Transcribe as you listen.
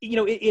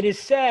it is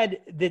said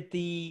that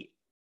the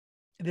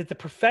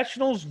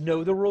professionals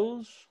know the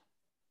rules,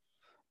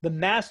 the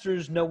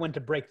masters know when to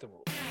break the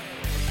rules.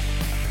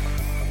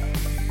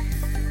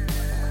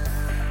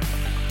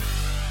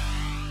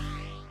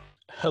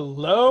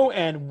 Hello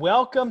and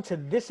welcome to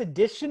this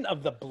edition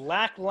of the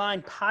Black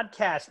Line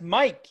Podcast.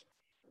 Mike,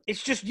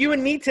 it's just you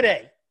and me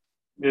today.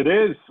 It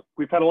is.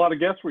 We've had a lot of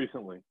guests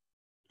recently.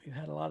 We've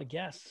had a lot of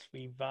guests.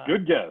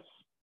 Good guests.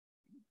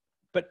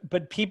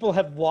 But people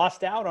have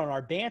lost out on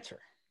our banter.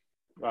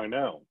 I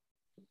know.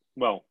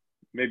 Well,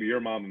 maybe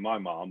your mom and my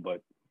mom,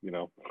 but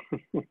No,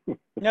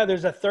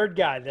 there's a third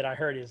guy that I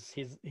heard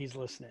he's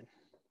listening.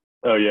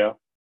 Oh yeah.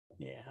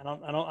 Yeah, I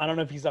don't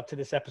know if he's up to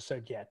this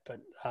episode yet,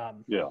 but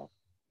yeah.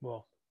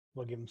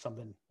 We'll give him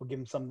something. We'll give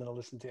him something to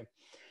listen to.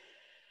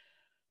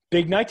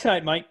 Big night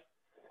tonight, Mike.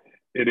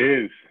 It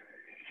is.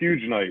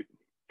 Huge night.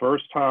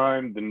 First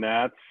time the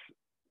Nats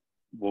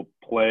will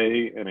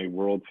play in a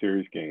World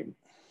Series game.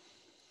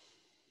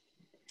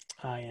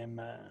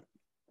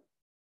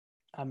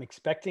 I'm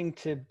expecting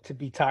to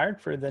be tired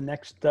for the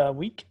next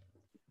week.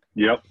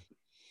 Yep.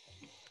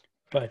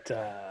 But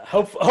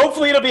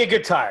hopefully it'll be a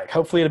good tired.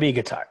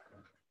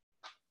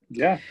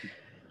 Yeah.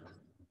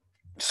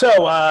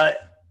 So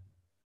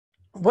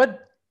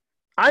what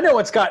I know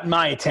what's gotten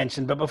my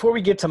attention, but before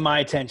we get to my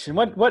attention,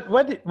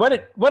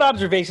 what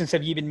observations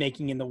have you been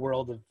making in the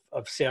world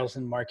of sales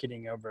and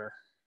marketing over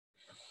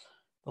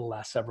the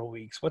last several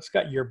weeks? What's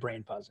got your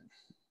brain buzzing?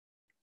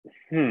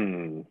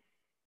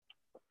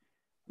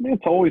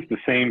 It's always the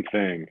same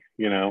thing,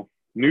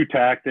 new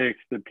tactics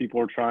that people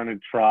are trying to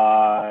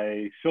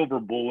try, silver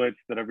bullets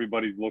that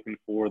everybody's looking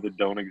for that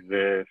don't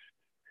exist.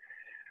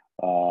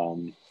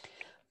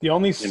 The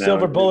only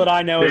silver bullet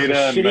I know is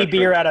a shitty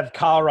beer out of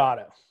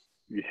Colorado.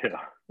 Yeah.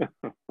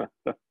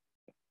 I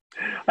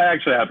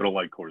actually happen to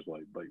like Coors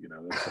Light, but,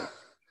 that's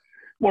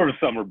more of a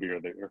summer beer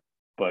there.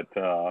 But,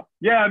 the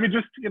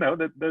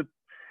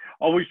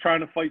always trying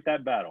to fight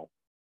that battle.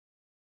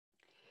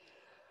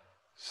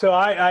 So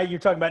you're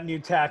talking about new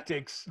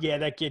tactics. Yeah,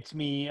 that gets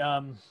me.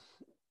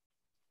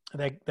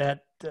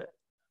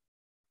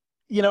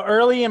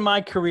 Early in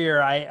my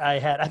career, I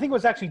think it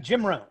was actually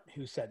Jim Rohn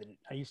who said it.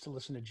 I used to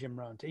listen to Jim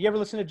Rohn. You ever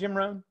listen to Jim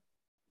Rohn?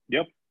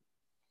 Yep.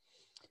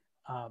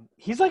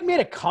 He's like made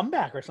a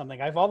comeback or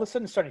something. I've all of a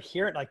sudden started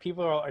hearing like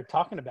people are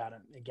talking about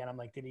him again. I'm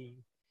like, did he?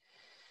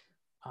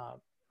 I'm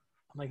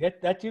like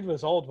that dude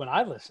was old when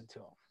I listened to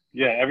him.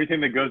 Yeah, everything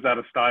that goes out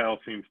of style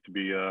seems to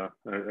be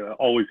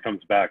always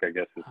comes back, I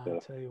guess. I'll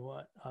tell you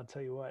what.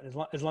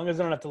 As long as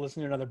I don't have to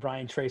listen to another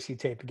Brian Tracy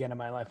tape again in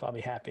my life, I'll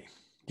be happy. Do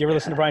you ever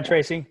listen to Brian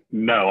Tracy?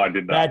 No, I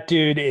did not. That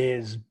dude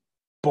is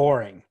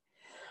boring.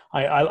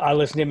 I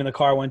listened to him in the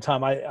car one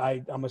time.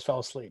 I almost fell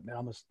asleep,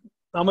 man.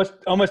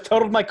 Almost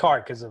totaled my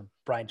car because of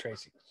Brian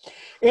Tracy.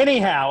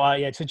 Anyhow,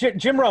 So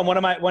Jim Rohn, one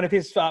of my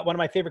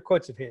favorite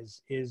quotes of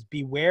his is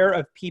 "Beware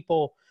of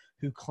people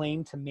who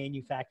claim to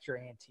manufacture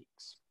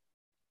antiques."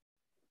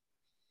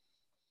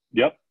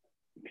 Yep.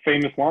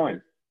 Famous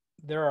line.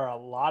 There are a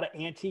lot of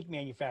antique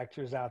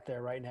manufacturers out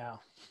there right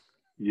now.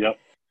 Yep.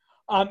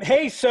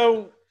 Hey,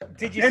 so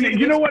did you see? And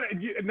you know what?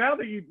 Now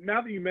that you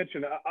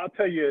mentioned, I'll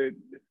tell you,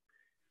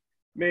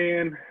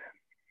 man,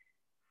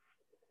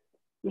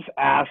 this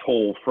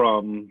asshole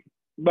from,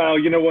 well,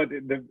 you know what?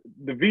 The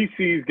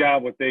VCs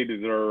got what they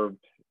deserved,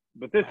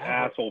 but this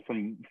asshole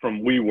from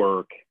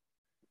WeWork.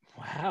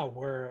 Wow,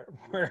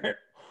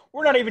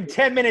 we're not even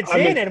 10 minutes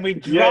in and we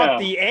dropped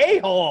the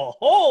a-hole.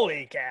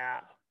 Holy cow.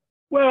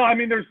 Well, I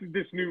mean, there's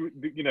this new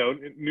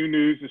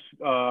news is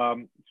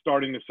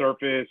starting to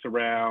surface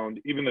around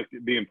even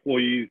the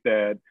employees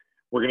that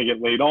were going to get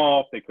laid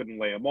off. They couldn't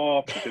lay them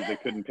off because they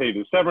couldn't pay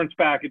the severance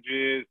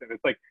packages. And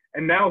it's like,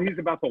 and now he's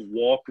about to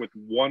walk with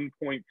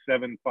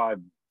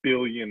 $1.75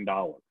 billion.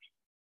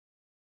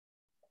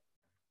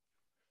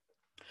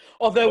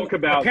 Although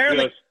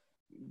apparently,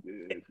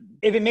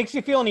 if it makes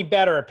you feel any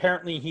better,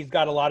 apparently he's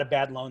got a lot of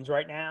bad loans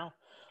right now.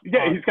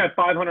 Yeah, he's got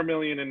 $500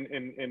 million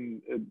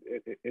in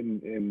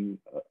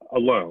a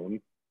loan.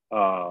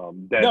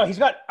 No, he's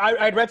got.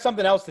 I'd read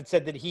something else that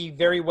said that he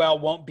very well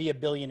won't be a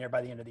billionaire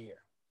by the end of the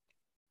year.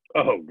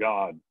 Oh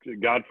God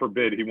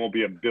forbid he won't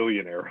be a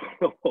billionaire.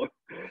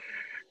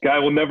 Guy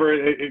will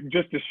never.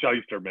 Just a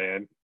shyster,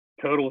 man.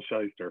 Total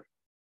shyster.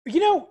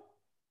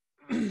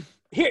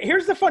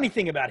 Here's the funny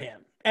thing about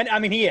him, and I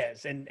mean he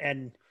is,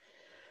 and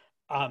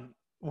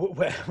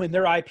when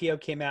their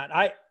IPO came out,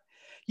 I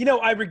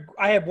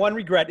have one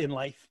regret in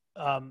life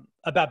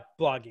about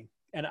blogging,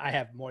 and I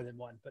have more than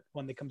one, but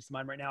one that comes to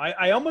mind right now.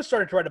 I almost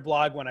started to write a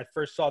blog when I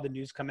first saw the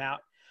news come out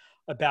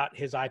about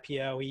his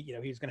IPO. He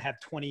was going to have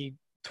 20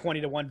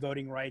 to 1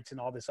 voting rights and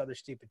all this other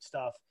stupid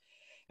stuff.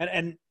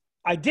 And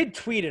I did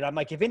tweet it. I'm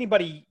like, if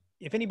anybody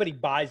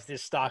buys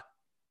this stock,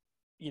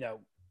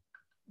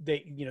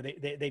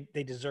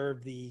 they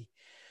deserve the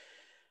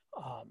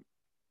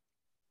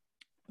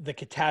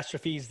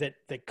catastrophes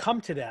that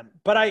come to them.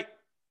 But I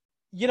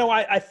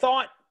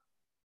thought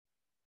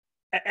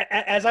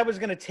as I was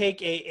going to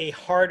take a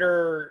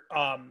harder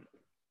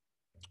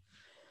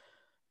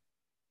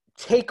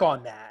take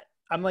on that,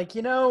 I'm like,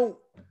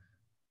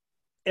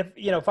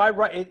 if I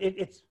write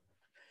it's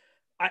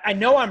I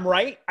know I'm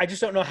right. I just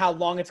don't know how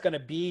long it's going to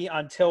be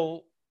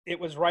until it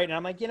was right. And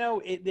I'm like,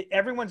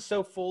 everyone's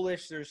so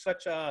foolish. There's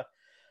such a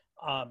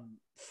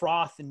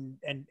froth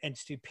and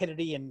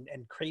stupidity and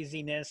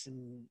craziness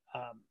and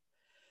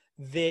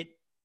that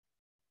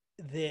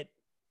they're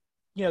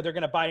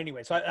going to buy it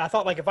anyway. So I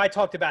thought, like, if I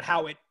talked about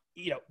how it,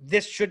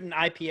 this shouldn't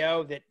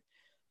IPO, that,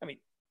 I mean,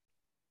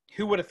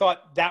 who would have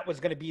thought that was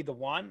going to be the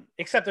one?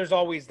 Except there's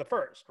always the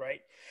first,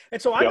 right?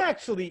 And so I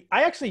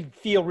actually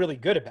feel really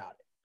good about it.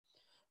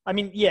 I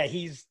mean, yeah,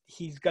 he's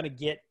going to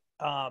get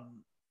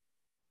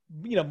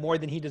more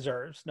than he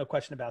deserves, no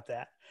question about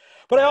that.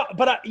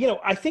 But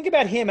I think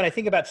about him and I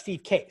think about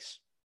Steve Case.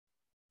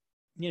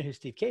 You know who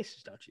Steve Case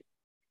is, don't you?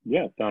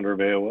 Yeah, founder of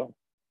AOL.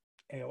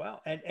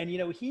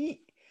 And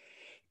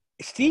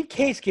Steve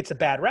Case gets a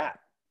bad rap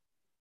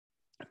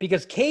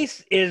because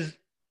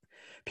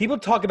people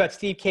talk about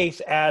Steve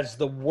Case as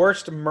the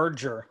worst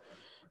merger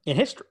in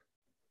history,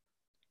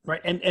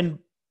 right? And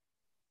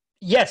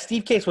yes,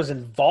 Steve Case was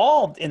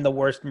involved in the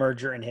worst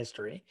merger in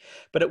history,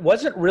 but it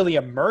wasn't really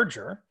a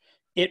merger.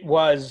 It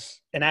was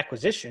an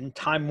acquisition.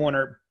 Time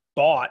Warner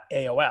bought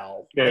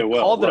AOL. They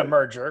called it a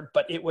merger,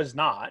 but it was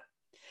not.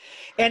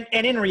 And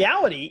in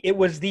reality, it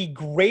was the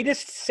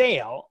greatest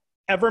sale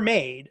ever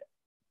made,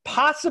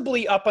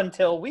 possibly up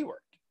until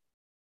WeWork,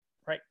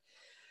 right?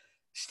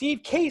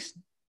 Steve Case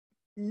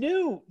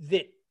knew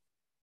that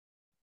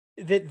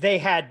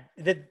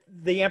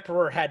the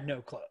emperor had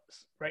no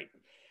clothes, right?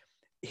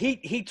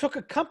 He took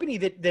a company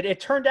that it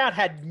turned out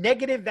had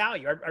negative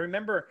value. I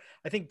remember,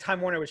 I think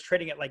Time Warner was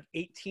trading at like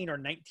 $18 or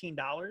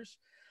 $19.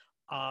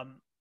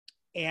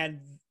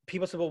 And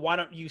people said, well, why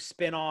don't you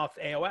spin off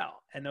AOL?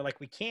 And they're like,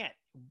 we can't.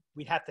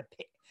 We'd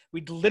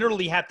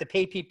literally have to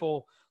pay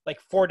people like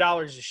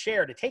 $4 a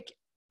share to take it.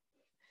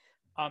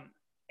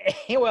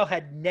 AOL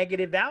had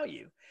negative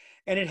value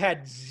and it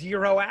had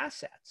zero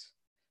assets.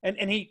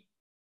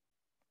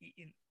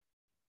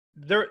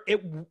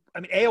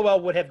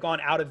 AOL would have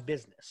gone out of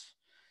business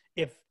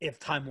if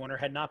Time Warner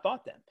had not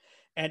bought them.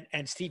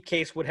 And Steve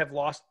Case would have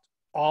lost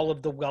all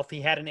of the wealth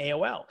he had in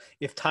AOL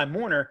if Time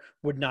Warner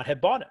would not have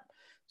bought him.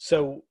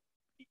 So,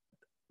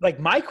 like,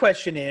 my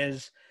question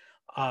is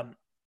Adam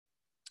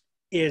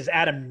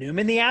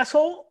Newman the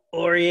asshole,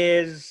 or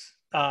is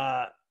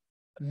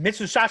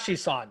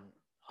Mitsusashi-san?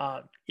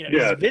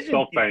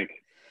 SoftBank.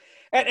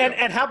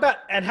 And how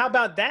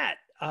about that?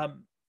 I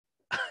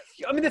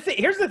mean,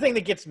 here's the thing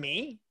that gets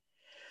me.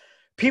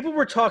 People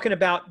were talking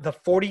about the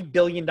 $40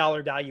 billion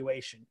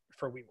valuation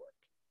for WeWork.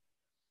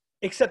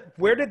 Except,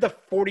 where did the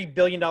 $40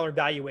 billion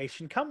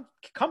valuation come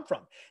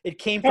from? It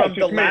came from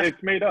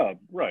It's made up,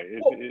 right?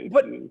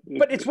 But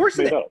it's worse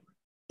than that.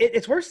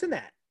 It's worse than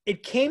that.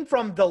 It came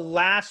from the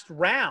last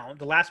round,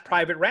 the last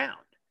private round.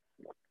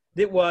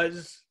 That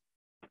was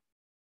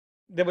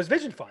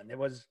Vision Fund. It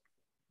was,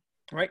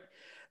 right.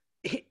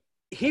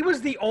 He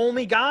was the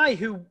only guy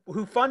who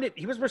funded.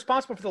 He was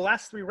responsible for the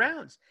last 3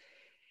 rounds.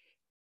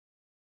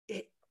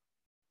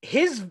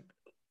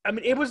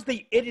 It was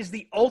the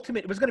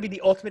ultimate. It was going to be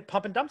the ultimate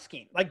pump and dump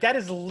scheme. Like, that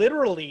is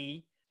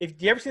literally. Do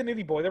you ever see the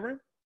movie Boiler Room?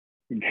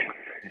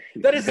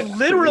 That is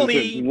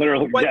literally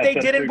what they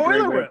did in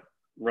Boiler Room.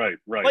 Right.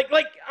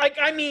 Like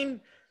I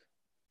mean,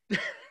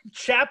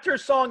 chapter,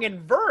 song,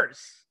 and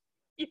verse.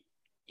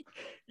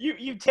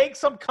 You take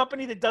some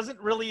company that doesn't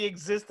really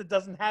exist, that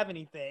doesn't have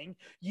anything.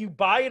 You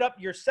buy it up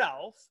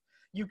yourself.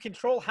 You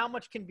control how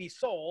much can be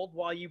sold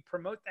while you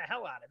promote the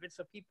hell out of it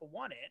so people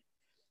want it,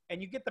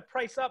 and you get the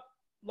price up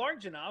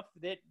large enough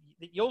that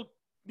you'll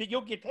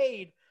get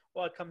paid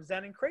while it comes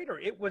down in crater.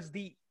 It was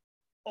the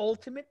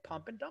ultimate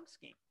pump and dump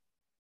scheme.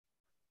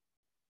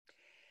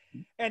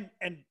 And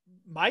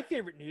my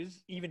favorite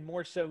news, even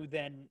more so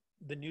than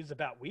the news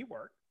about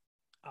WeWork,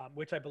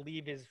 which I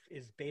believe is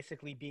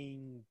basically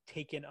being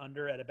taken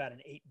under at about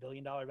an $8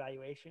 billion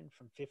valuation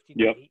from 50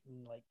 to 8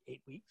 in like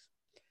 8 weeks.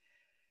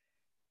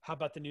 How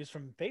about the news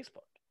from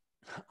Facebook?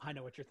 I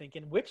know what you're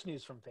thinking. Which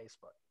news from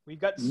Facebook? We've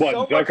got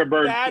so much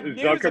bad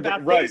news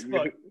about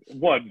Facebook.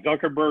 What,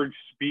 Zuckerberg's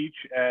speech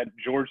at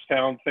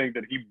Georgetown saying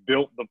that he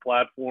built the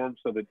platform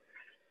so that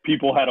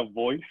people had a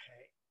voice?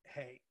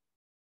 Hey,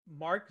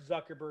 Mark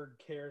Zuckerberg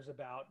cares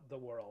about the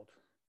world.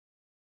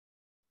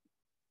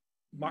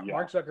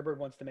 Mark Zuckerberg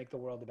wants to make the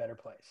world a better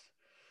place.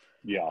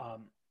 Yeah.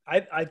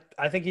 I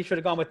think he should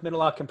have gone with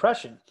middle out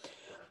compression.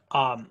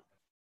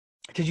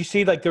 Did you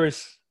see, like, there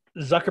was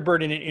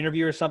Zuckerberg in an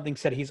interview or something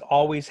said he's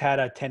always had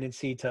a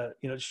tendency to,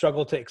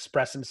 struggle to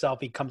express himself.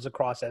 He comes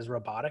across as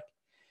robotic.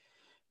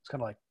 It's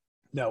kind of like,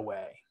 no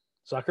way.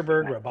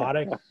 Zuckerberg,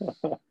 robotic?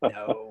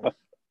 No.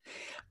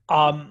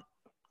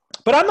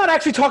 But I'm not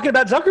actually talking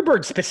about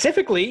Zuckerberg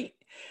specifically.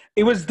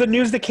 It was the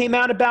news that came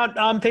out about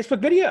Facebook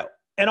video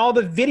and all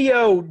the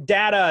video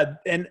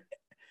data. And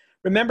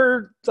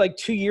remember, like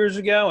 2 years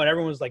ago, and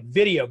everyone was like,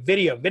 video.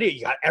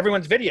 You got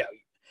everyone's video.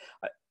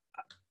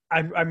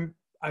 I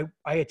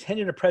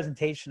attended a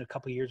presentation a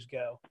couple of years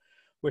ago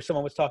where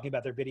someone was talking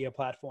about their video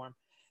platform,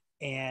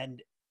 and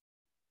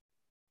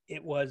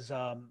it was,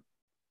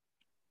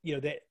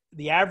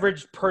 the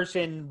average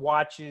person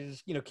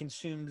watches,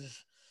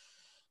 consumes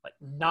like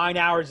 9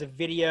 hours of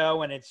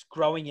video, and it's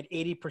growing at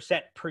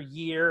 80% per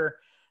year.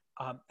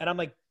 And I'm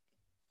like,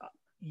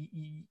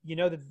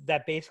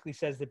 that basically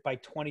says that by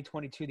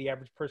 2022, the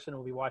average person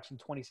will be watching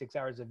 26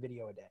 hours of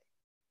video a day.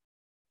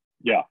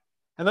 Yeah.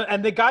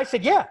 And the guy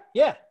said, yeah.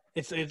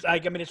 It's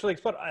like, I mean, it's really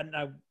fun. And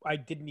I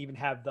didn't even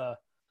have the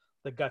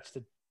guts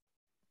to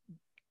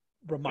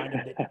remind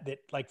him that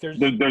like there's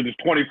just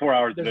 24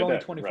 hours. There's only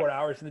 24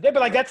 hours in the day,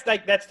 but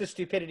that's the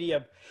stupidity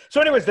of.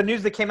 So, anyways, the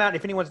news that came out.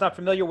 If anyone's not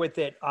familiar with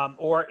it,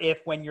 or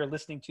if when you're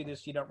listening to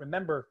this you don't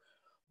remember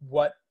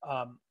what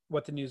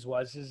the news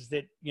was, is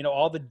that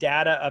all the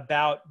data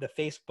about the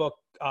Facebook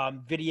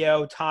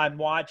video time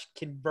watch,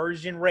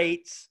 conversion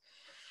rates,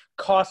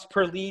 cost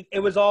per lead, it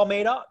was all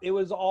made up. It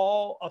was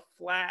all a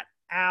flat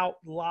out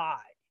lie.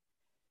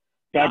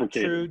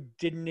 Fabricated. Not true.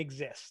 Didn't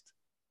exist.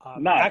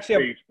 Not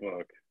actually,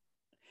 Facebook.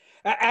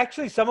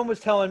 Actually, someone was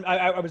telling.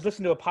 I was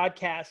listening to a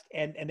podcast,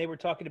 and they were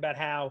talking about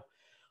how,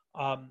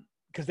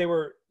 because they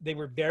were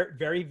very,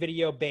 very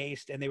video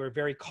based, and they were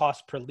very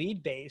cost per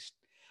lead based,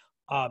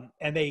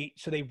 and they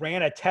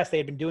ran a test. They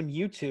had been doing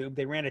YouTube.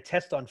 They ran a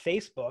test on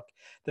Facebook.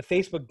 The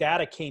Facebook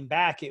data came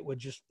back. It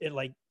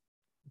like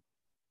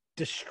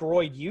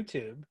destroyed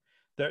YouTube.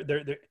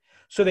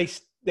 So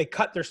they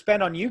cut their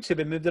spend on YouTube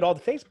and moved it all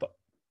to Facebook.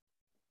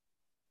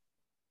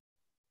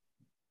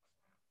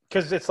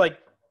 Because it's like,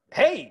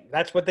 hey,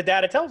 that's what the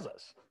data tells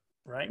us,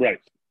 right? Right.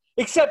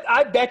 Except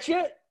I bet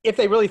you, if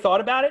they really thought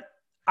about it,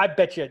 I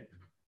bet you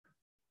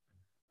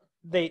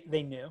they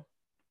knew.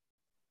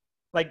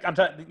 Like I'm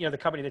talking, the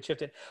company that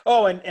shifted.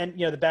 Oh, and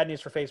the bad news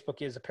for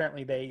Facebook is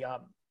apparently they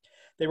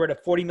wrote a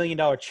 $40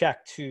 million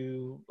check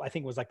to, I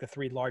think it was like the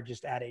 3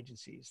 largest ad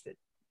agencies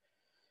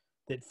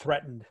that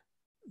threatened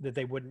that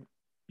they wouldn't,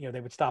 they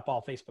would stop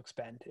all Facebook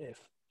spend if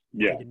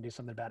they didn't do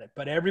something about it.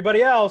 But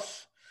everybody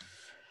else.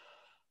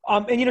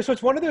 And so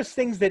it's one of those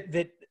things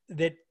that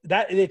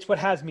it's what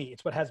has me.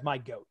 It's what has my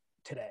goat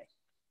today,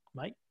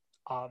 Mike.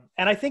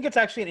 And I think it's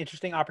actually an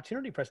interesting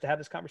opportunity for us to have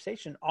this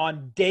conversation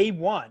on day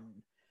 1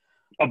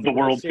 of the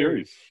World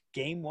Series,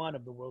 game 1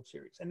 of the World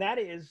Series, and that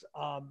is,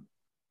 and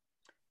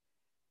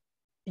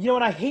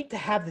I hate to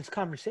have this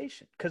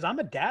conversation because I'm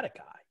a data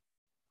guy.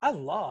 I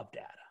love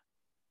data.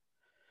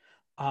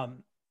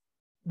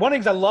 One of the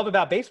things I love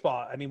about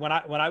baseball. I mean, when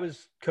I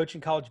was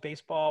coaching college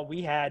baseball,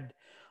 we had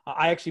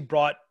I actually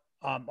brought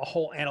a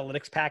whole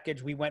analytics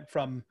package. We went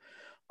from,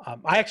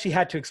 I actually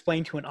had to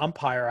explain to an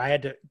umpire, I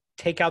had to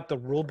take out the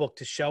rule book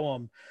to show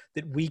him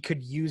that we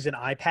could use an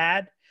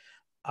iPad,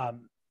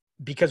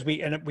 because we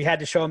had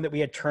to show him that we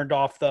had turned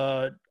off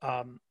the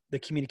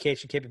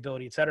communication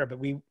capability, et cetera. But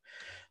we,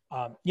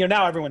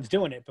 now everyone's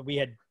doing it, but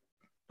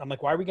I'm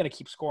like, why are we going to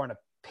keep scoring a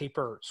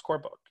paper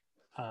scorebook?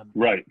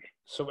 Right.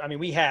 So, I mean,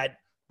 we had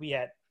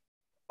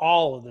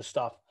all of this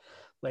stuff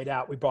laid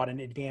out. We brought in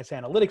advanced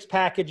analytics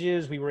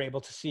packages. We were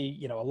able to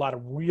see, a lot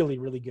of really,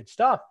 really good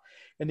stuff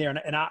in there.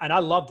 And I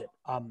loved it.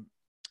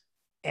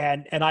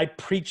 And I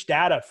preached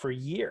data for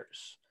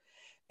years.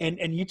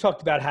 And you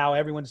talked about how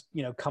everyone's,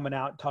 coming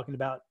out and talking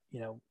about,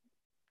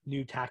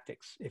 new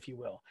tactics, if you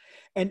will.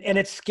 And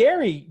it's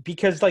scary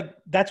because like,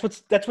 that's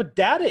what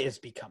data is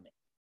becoming.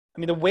 I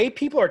mean, the way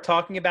people are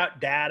talking about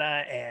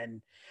data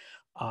and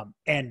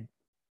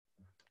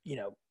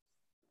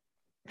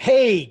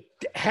hey,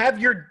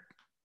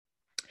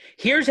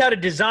 here's how to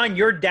design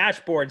your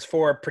dashboards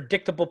for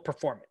predictable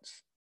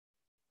performance.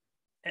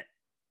 And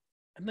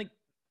I'm like,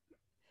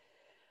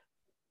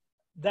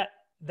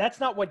 that's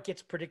not what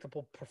gets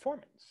predictable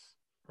performance,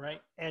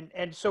 right?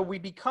 And so we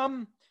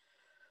become,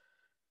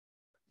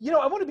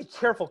 I want to be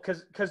careful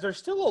because there's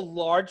still a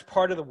large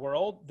part of the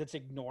world that's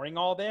ignoring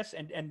all this.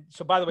 And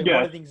so, by the way,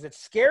 one of the things that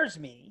scares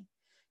me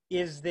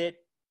is that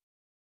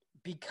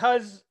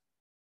because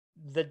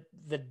the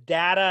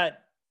data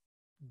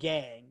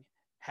gang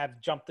have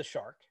jumped the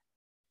shark,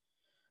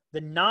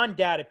 the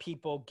non-data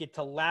people get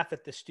to laugh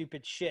at the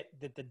stupid shit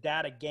that the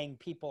data gang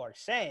people are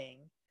saying,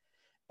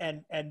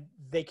 and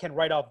they can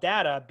write off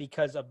data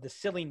because of the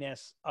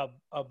silliness of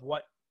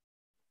what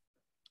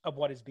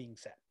is being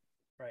said,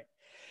 right?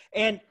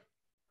 And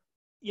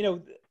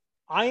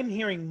I am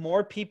hearing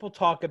more people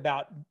talk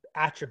about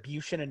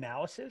attribution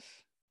analysis,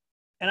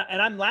 and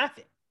I'm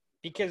laughing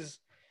because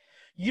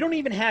you don't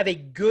even have a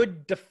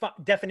good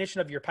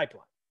definition of your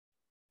pipeline.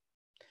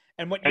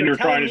 And you're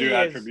trying to do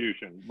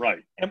attribution,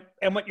 right?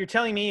 And what you're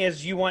telling me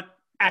is you want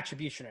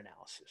attribution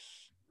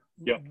analysis.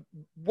 Yep.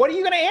 What are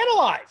you going to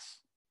analyze?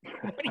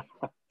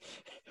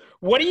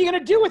 What are you going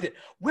to do with it?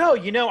 Well,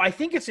 I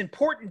think it's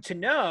important to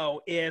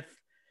know if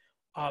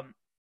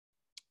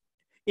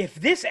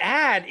this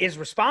ad is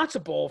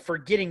responsible for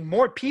getting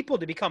more people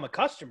to become a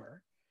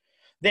customer,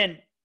 then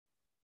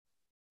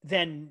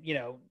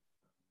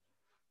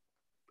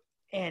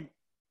and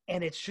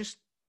it's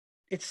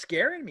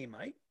scaring me,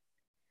 Mike.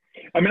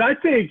 I mean, I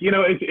think,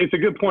 it's a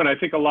good point. I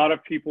think a lot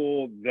of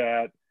people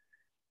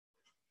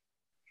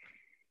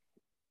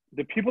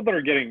the people that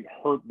are getting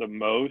hurt the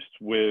most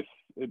with,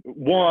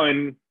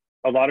 one,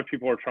 a lot of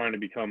people are trying to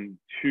become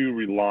too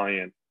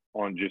reliant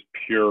on just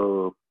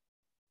pure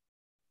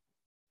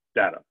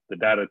data. The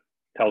data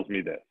tells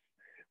me this.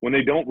 When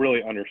they don't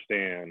really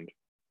understand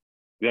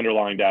the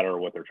underlying data or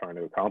what they're trying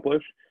to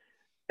accomplish.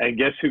 And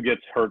guess who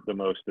gets hurt the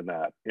most in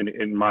that,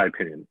 in my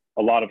opinion?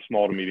 A lot of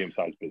small to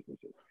medium-sized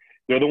businesses.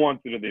 They're the ones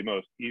that are the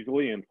most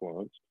easily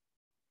influenced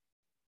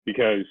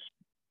because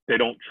they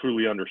don't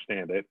truly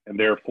understand it. And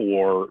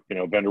therefore,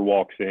 vendor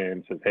walks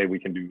in, says, hey, we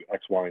can do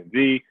X, Y, and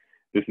Z.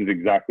 This is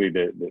exactly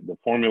the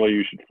formula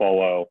you should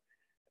follow.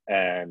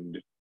 And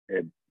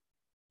it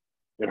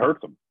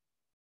hurts them.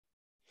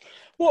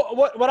 Well,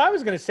 what I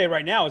was going to say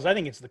right now is I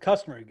think it's the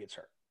customer who gets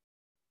hurt.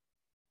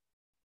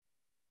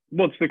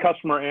 Well, it's the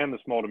customer and the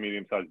small to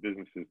medium-sized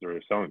businesses that are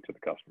selling to the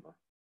customer.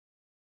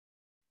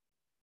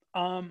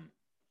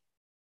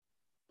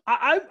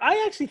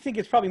 I actually think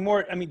it's probably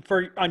more. I mean,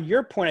 on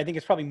your point, I think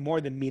it's probably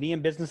more the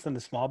medium business than the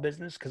small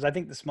business, because I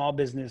think the small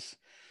business.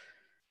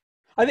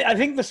 I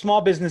think the small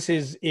business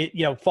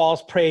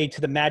falls prey to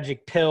the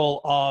magic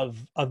pill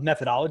of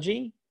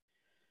methodology,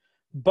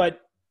 but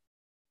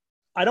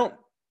I don't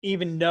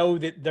even know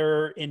that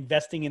they're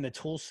investing in the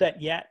tool set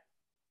yet,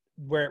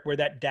 where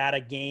that data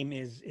game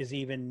is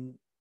even.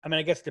 I mean,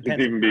 I guess it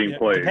depends. It's even being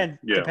played.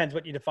 Depends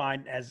what you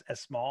define as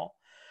small.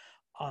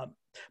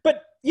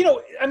 But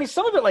I mean,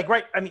 some of it,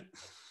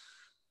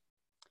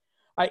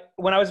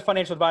 when I was a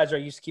financial advisor, I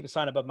used to keep a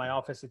sign above my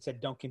office that said,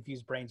 "Don't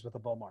confuse brains with a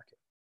bull market."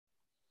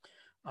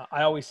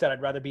 I always said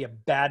I'd rather be a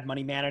bad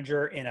money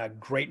manager in a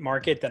great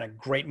market than a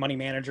great money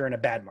manager in a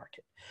bad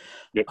market.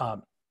 Yep.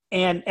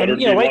 And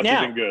right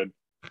now, good.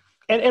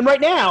 And right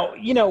now,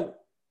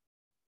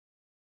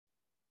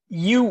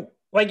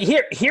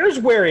 here's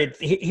where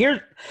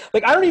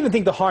I don't even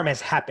think the harm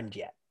has happened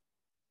yet.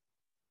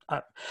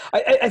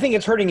 I think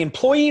it's hurting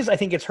employees. I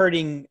think it's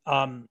hurting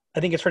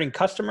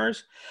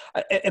customers.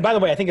 And by the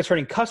way, I think it's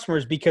hurting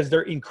customers because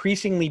they're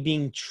increasingly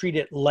being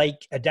treated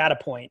like a data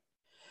point.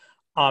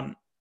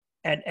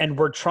 And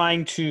we're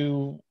trying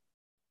to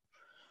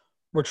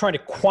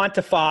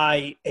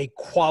quantify a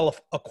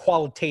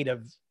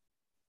qualitative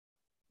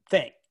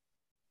thing,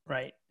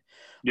 right?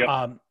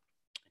 Yeah.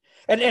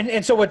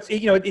 And so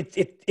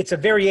it's a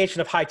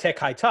variation of high tech,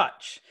 high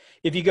touch.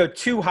 If you go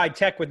too high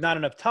tech with not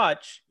enough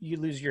touch, you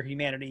lose your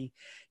humanity.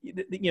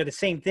 The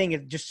same thing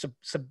is just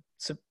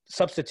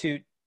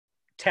substitute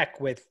tech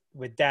with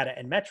data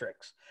and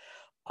metrics.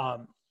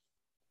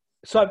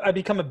 So I've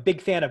become a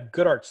big fan of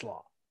Goodhart's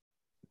law.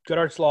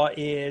 Goodhart's law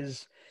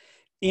is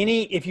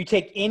if you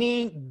take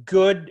any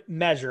good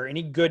measure,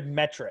 any good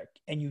metric,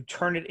 and you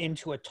turn it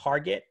into a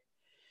target,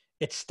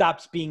 it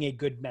stops being a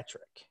good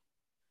metric.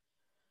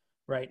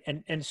 Right.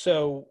 And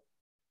so,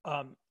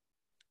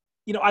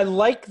 I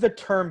like the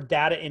term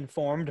data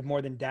informed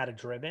more than data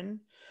driven,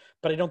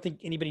 but I don't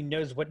think anybody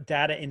knows what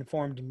data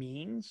informed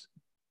means.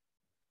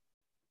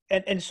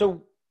 And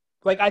so,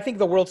 I think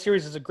the World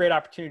Series is a great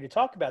opportunity to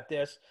talk about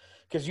this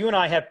because you and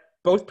I have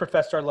both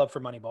professed our love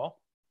for Moneyball.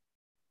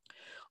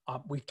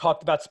 We've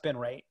talked about spin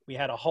rate. We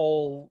had a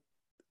whole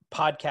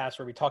podcast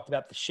where we talked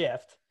about the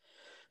shift.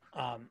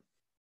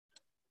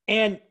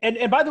 And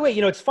by the way,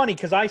 it's funny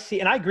because I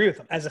see, and I agree with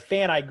them. As a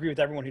fan, I agree with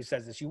everyone who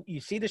says this. You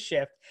see the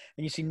shift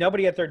and you see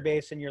nobody at third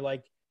base and you're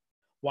like,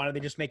 why don't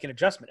they just make an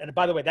adjustment? And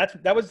by the way,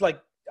 that was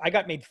I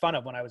got made fun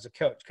of when I was a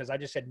coach because I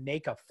just said,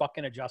 make a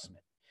fucking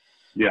adjustment.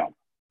 Yeah.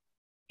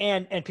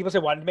 And people say,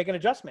 why didn't you make an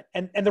adjustment?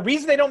 And the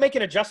reason they don't make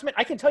an adjustment,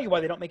 I can tell you why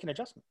they don't make an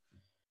adjustment.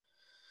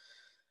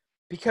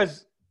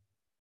 Because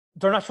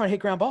they're not trying to hit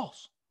ground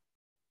balls.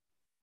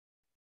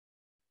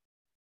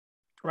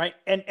 Right.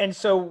 And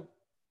so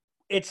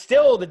it's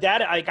still the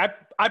data.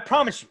 I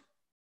promise you,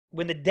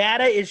 when the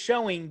data is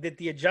showing that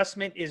the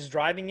adjustment is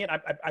driving it,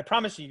 I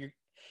promise you,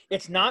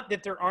 it's not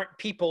that there aren't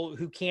people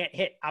who can't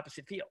hit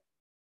opposite field.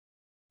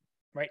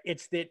 Right.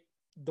 It's that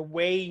the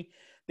way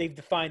they've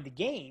defined the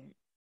game,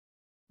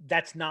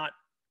 that's not,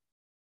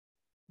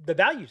 the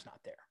value's not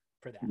there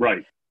for that.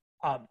 Right.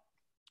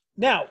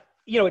 Now,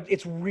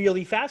 it's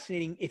really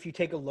fascinating. If you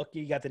take a look,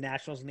 you got the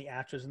Nationals and the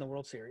Astros in the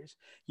World Series.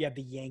 You have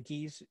the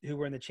Yankees who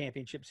were in the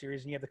championship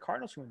series, and you have the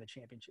Cardinals who were in the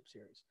championship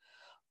series.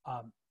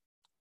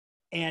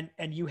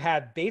 And you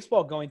have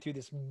baseball going through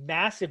this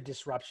massive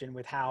disruption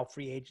with how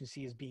free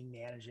agency is being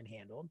managed and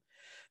handled.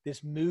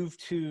 This move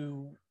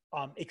to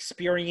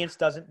experience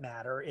doesn't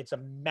matter. It's a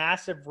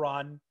massive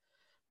run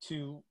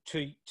to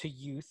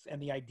youth,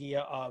 and the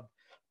idea of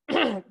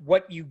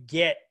what you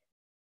get,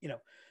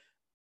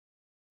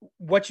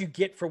 what you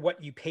get for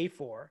what you pay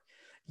for.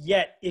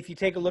 Yet, if you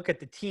take a look at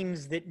the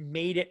teams that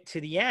made it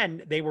to the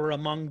end, they were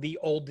among the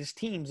oldest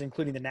teams,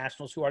 including the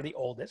Nationals, who are the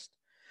oldest.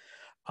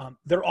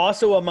 They're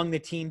also among the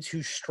teams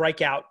who strike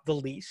out the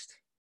least.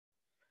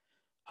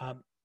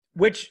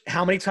 Which,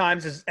 how many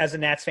times as a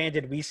Nats fan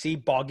did we see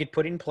ball get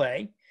put in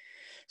play?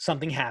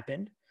 Something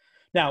happened.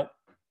 Now,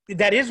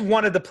 that is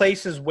one of the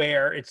places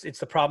where it's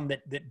the problem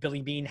that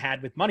Billy Beane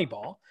had with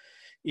Moneyball,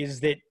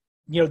 is that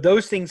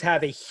those things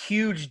have a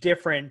huge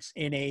difference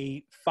in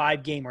a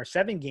 5-game or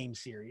 7-game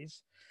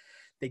series.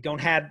 They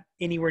don't have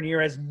anywhere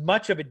near as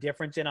much of a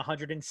difference in a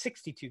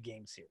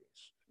 162-game series.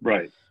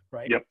 Right.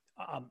 right? Yep.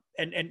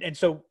 And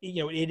so,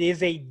 it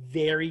is a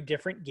very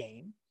different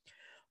game.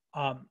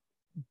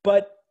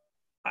 But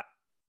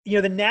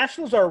the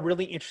Nationals are a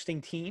really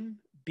interesting team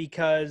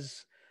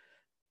because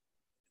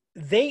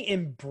they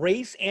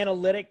embrace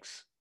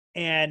analytics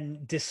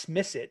and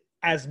dismiss it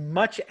as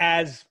much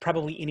as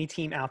probably any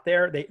team out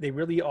there. They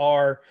really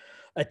are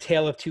a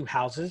tale of two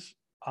houses.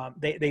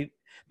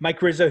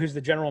 Mike Rizzo, who's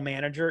the general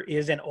manager,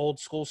 is an old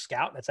school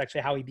scout. That's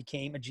actually how he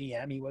became a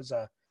GM.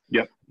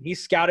 He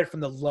scouted from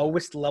the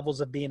lowest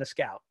levels of being a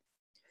scout,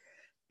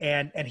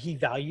 and he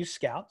values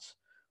scouts.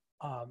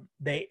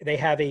 They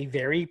have a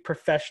very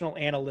professional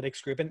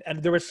analytics group,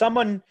 and there was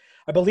someone,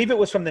 I believe it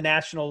was from the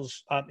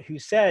Nationals, who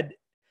said,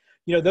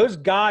 those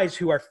guys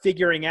who are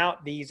figuring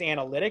out these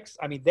analytics,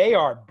 I mean, they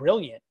are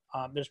brilliant.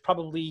 There's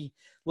probably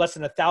less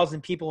than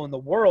 1,000 people in the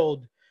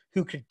world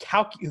who could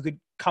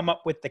come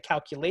up with the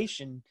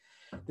calculation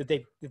that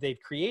they've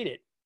created.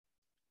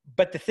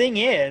 But the thing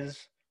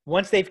is,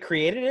 once they've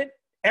created it,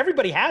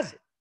 everybody has it,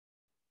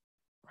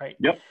 right?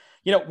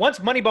 Yep. Once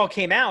Moneyball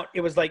came out,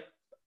 it was like,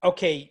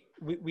 okay,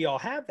 we all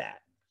have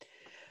that.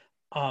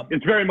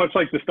 It's very much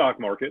like the stock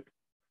market.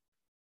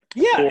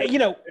 Yeah,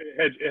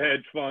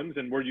 hedge funds,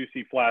 and where you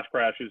see flash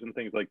crashes and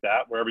things like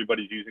that, where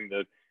everybody's using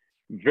the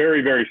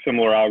very, very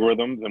similar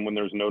algorithms, and when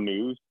there's no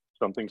news,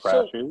 something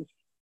crashes.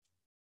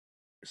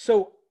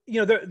 So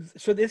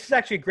this is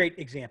actually a great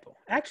example.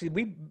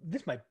 Actually,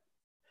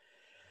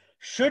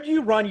 should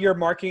you run your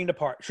marketing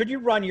department? Should you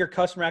run your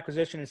customer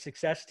acquisition and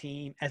success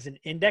team as an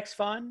index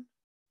fund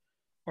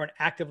or an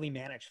actively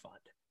managed fund?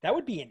 That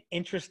would be an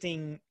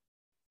interesting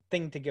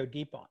thing to go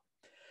deep on.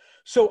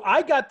 So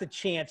I got the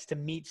chance to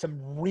meet some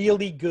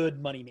really good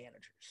money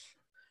managers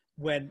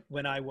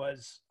when I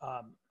was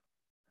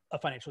a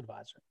financial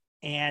advisor.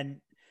 And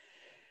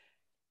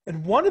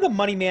one of the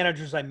money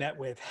managers I met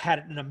with had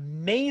an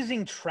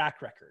amazing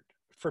track record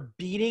for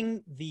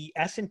beating the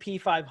S&P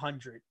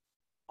 500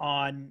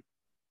 on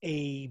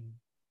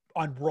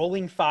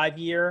rolling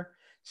 5-year,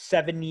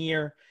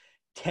 7-year,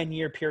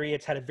 10-year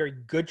periods, had a very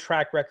good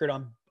track record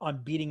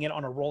on beating it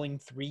on a rolling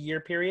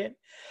 3-year period.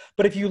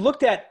 But if you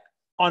looked at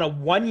on a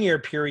 1-year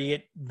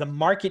period, the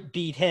market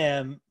beat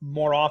him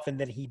more often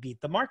than he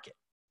beat the market.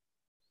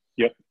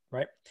 Yep.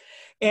 Right.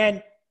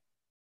 And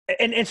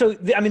so,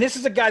 I mean, this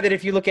is a guy that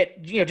if you look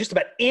at, just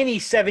about any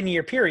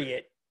 7-year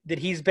period that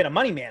he's been a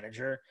money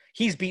manager,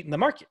 he's beaten the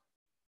market.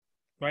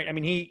 Right. I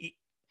mean,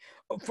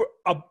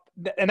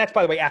 and that's,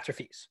 by the way, after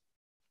fees.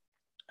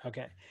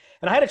 Okay.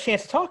 And I had a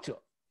chance to talk to him,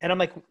 and I'm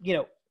like,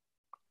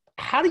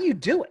 how do you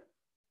do it?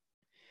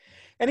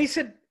 And he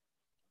said,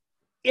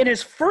 in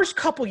his first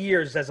couple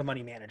years as a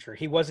money manager,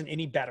 he wasn't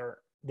any better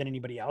than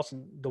anybody else.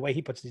 And the way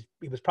he puts it,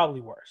 he was probably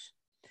worse.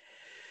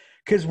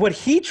 Because what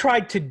he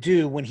tried to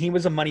do when he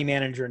was a money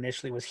manager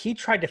initially was he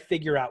tried to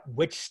figure out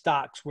which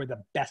stocks were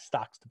the best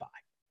stocks to buy.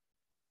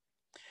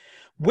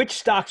 Which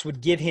stocks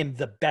would give him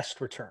the best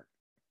return.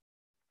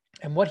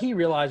 And what he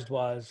realized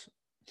was,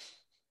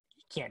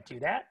 you can't do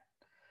that.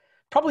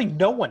 Probably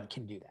no one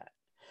can do that.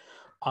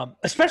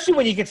 Especially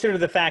when you consider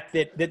the fact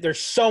that there's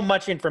so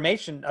much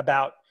information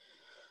about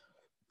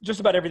just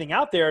about everything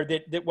out there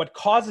that what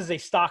causes a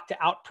stock to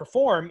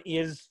outperform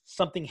is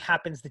something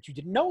happens that you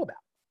didn't know about.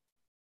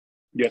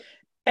 Yeah.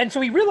 And so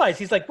he realized,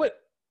 he's like, what?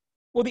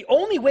 Well, the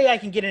only way I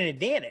can get an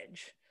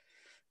advantage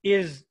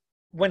is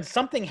when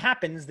something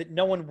happens that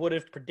no one would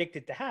have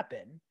predicted to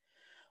happen.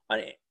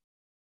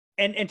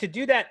 And to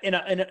do that in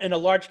a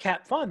large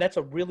cap fund, that's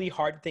a really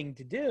hard thing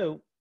to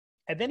do.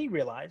 And then he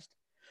realized,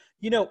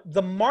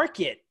 the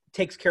market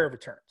takes care of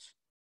returns.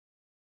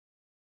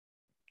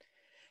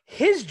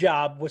 His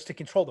job was to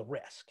control the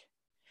risk.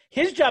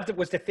 His job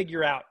was to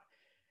figure out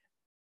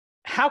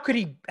how could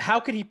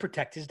he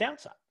protect his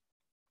downside,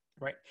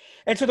 right?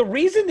 And so the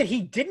reason that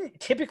he didn't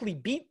typically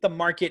beat the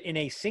market in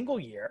a single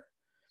year,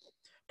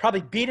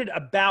 probably beat it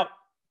about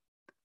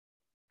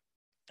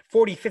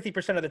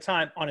 40-50% of the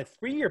time on a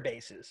 3-year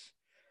basis,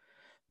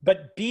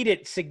 but beat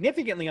it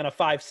significantly on a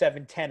 5,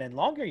 7, 10, and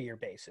longer year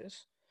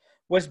basis,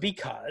 was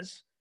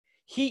because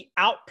he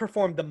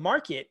outperformed the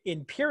market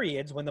in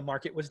periods when the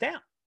market was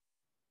down.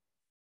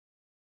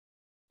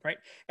 Right.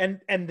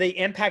 And the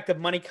impact of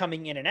money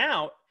coming in and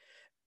out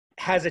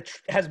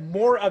has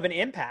more of an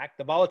impact.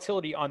 The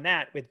volatility on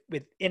that with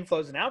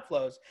inflows and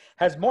outflows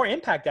has more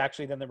impact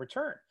actually than the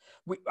return.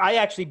 I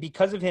actually,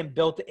 because of him,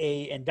 built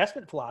a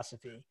investment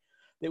philosophy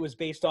that was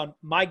based on,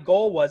 my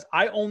goal was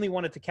I only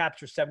wanted to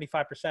capture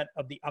 75%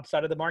 of the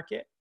upside of the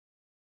market.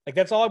 Like,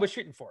 that's all I was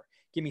shooting for.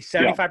 Give me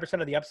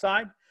 75% of the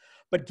upside,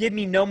 but give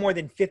me no more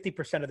than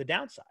 50% of the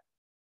downside.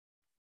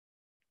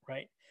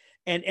 Right.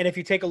 And if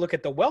you take a look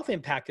at the wealth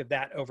impact of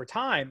that over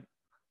time,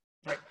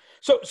 right?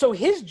 So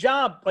his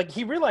job, like,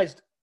 he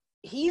realized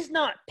he's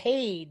not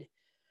paid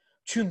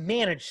to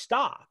manage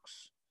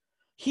stocks.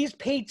 He's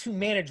paid to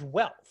manage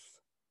wealth.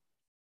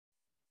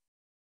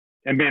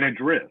 And manage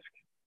risk.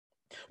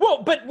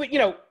 Well, but which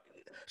leads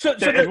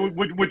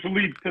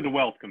to the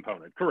wealth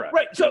component, correct?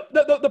 Right. So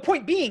the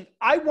point being,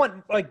 I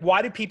want, like,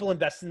 why do people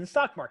invest in the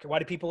stock market? Why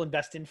do people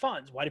invest in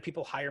funds? Why do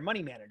people hire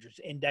money managers,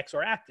 index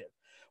or active?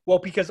 Well,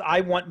 because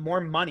I want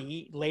more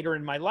money later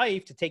in my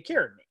life to take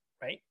care of me,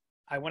 right?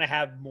 I want to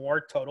have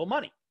more total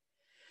money.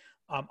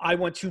 I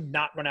want to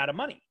not run out of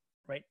money,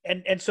 right?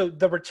 And so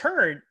the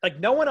return, like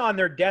no one on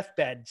their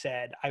deathbed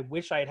said, I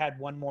wish I had had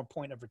one more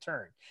point of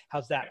return.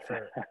 How's that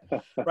for,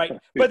 right?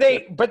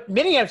 But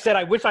many have said,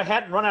 I wish I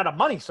hadn't run out of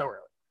money so early,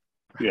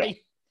 right?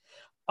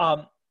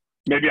 Yeah.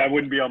 Maybe I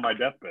wouldn't be on my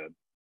deathbed.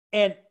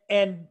 And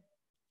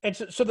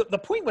so the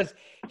point was,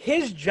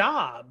 his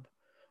job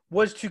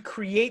was to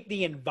create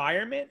the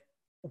environment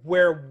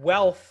where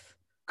wealth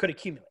could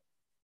accumulate,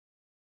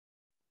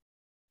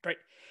 right?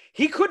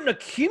 He couldn't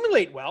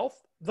accumulate wealth.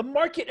 The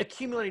market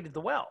accumulated the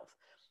wealth.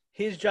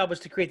 His job was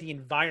to create the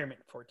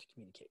environment for it to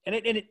communicate.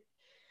 And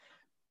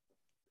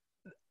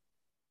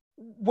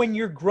when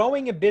you're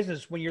growing a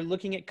business, when you're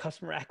looking at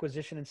customer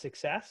acquisition and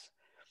success,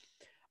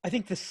 I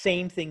think the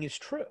same thing is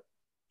true,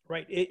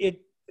 right?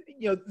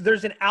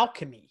 There's an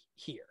alchemy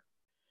here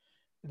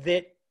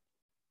that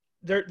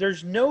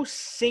there's no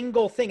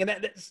single thing.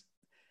 And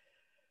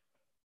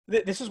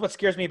this is what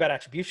scares me about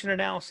attribution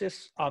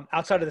analysis,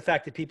 outside of the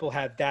fact that people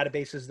have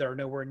databases that are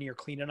nowhere near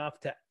clean enough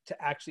to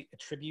actually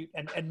attribute.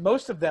 And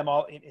most of them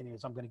all,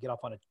 anyways, I'm going to get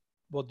off on it.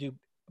 We'll do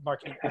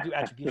marketing. We'll do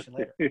attribution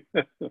later.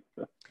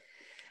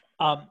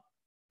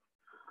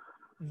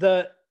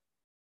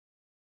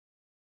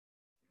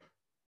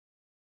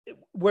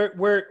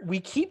 Where we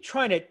keep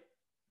trying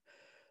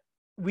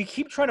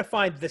to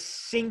find the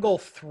single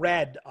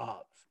thread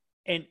of,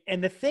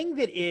 and the thing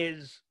that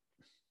is,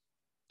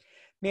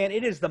 man,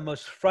 it is the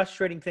most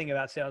frustrating thing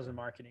about sales and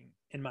marketing,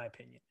 in my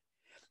opinion.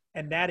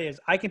 And that is,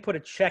 I can put a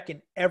check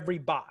in every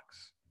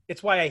box.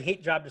 It's why I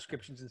hate job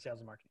descriptions in sales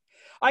and marketing.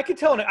 I could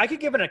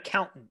give an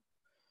accountant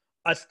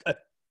a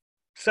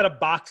set of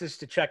boxes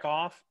to check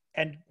off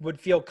and would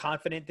feel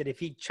confident that if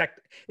he checked,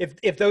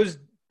 if those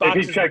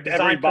boxes were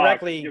designed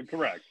correctly, you're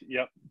correct.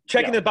 Yep.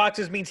 Checking the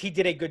boxes means he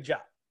did a good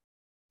job.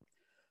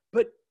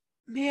 But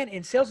man,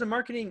 in sales and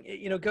marketing,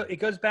 it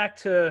goes back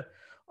to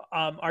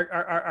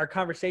our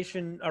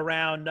conversation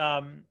around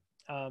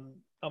oh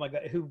my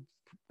God,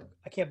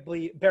 I can't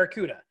believe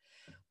Barracuda,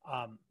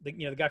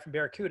 the guy from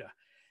Barracuda,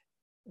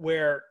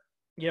 where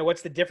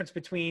what's the difference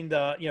between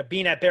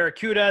being at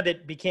Barracuda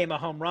that became a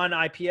home run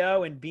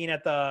IPO and being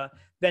at the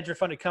venture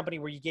funded company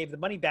where you gave the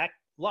money back,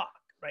 lock,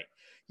 right?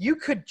 You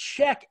could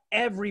check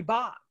every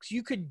box.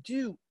 You could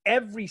do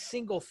every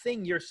single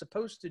thing you're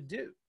supposed to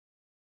do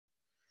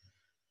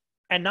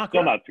and not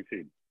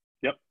succeed.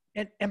 Yep.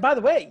 And by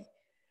the way,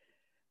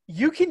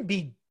 you can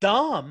be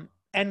dumb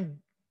and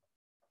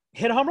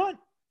hit a home run.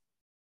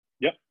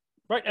 Yep.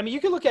 Right. I mean, you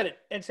can look at it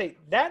and say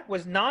that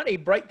was not a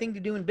bright thing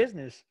to do in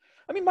business.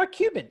 I mean, Mark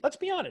Cuban, let's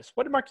be honest.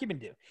 What did Mark Cuban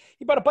do?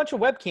 He bought a bunch of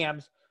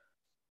webcams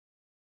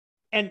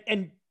and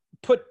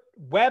put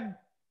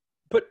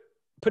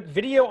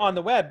video on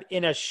the web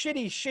in a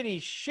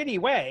shitty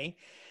way.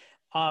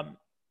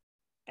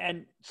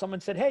 And someone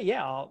said, hey,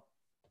 yeah,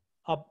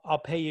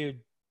 I'll pay you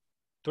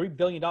 $3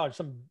 billion,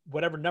 some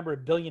whatever number of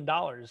 $1 billion.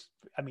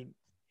 I mean,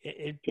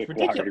 it's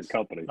ridiculous.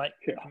 Company. Right?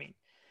 Yeah. I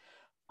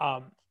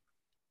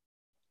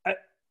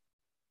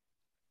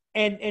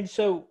mean,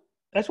 so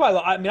that's why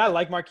I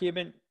like Mark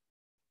Cuban.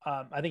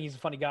 I think he's a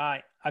funny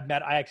guy. I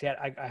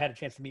had a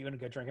chance to meet him and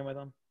go drinking with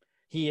him.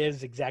 He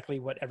is exactly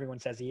what everyone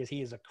says he is.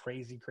 He is a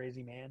crazy,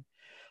 crazy man.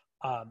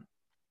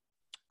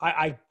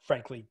 I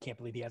frankly can't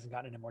believe he hasn't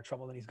gotten into more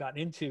trouble than he's gotten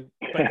into,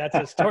 but that's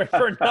a story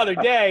for another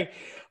day.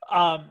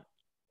 I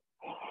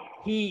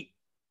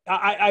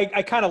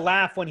kind of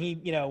laugh when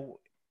he,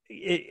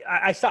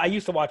 I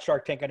used to watch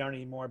Shark Tank. I don't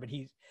anymore, but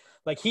he,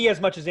 as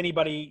much as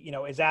anybody,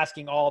 is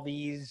asking all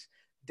these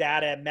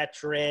data,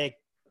 metric,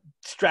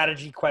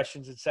 strategy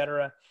questions,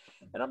 etc.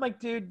 And I'm like,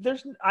 dude,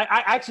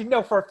 I actually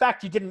know for a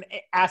fact you didn't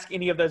ask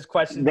any of those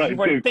questions. Right, you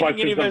weren't thinking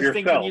any of those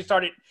things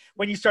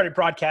when you started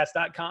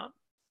broadcast.com.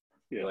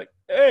 Yeah. You're like,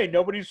 hey,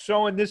 nobody's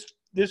showing this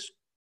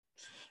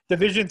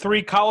Division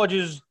III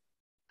college's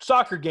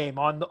soccer game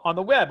on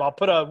the web. I'll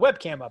put a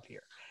webcam up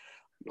here.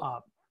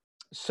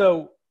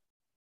 So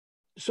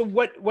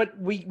what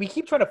we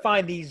keep trying to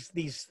find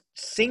these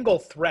single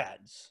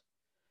threads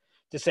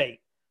to say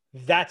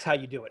that's how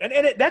you do it,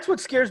 and that's what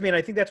scares me. And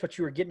I think that's what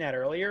you were getting at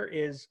earlier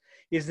is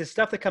this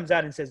stuff that comes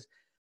out and says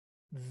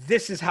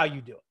this is how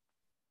you do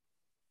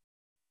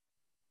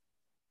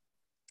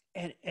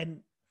it.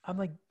 And I'm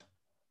like,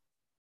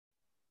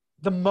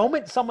 the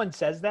moment someone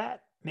says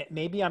that,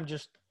 maybe I'm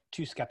just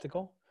too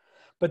skeptical,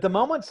 but the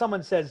moment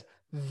someone says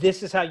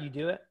this is how you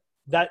do it,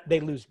 that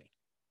they lose me.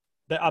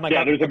 I'm like,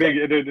 there's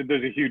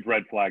a huge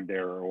red flag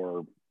there,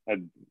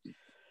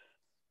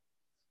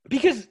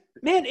 because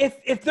man,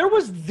 if there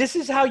was this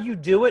is how you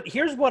do it,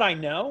 here's what I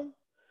know,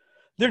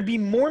 there'd be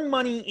more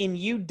money in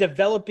you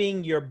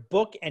developing your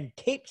book and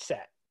tape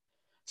set,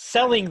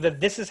 selling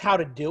this is how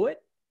to do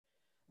it,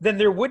 than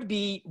there would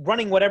be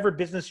running whatever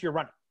business you're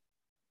running.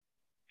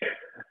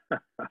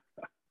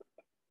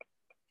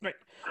 Right.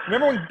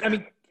 Remember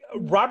when,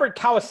 Robert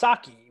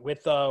Kiyosaki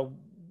with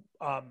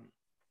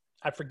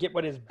I forget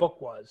what his book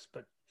was,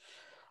 but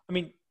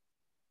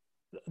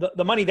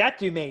the money that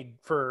dude made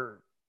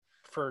for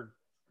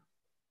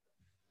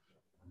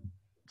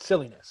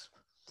silliness.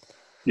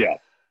 Yeah.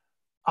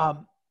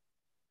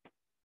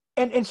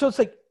 And so it's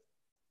like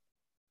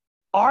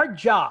our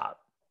job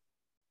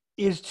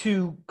is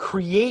to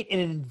create an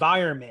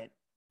environment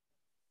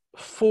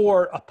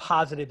for a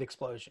positive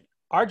explosion.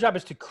 Our job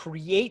is to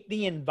create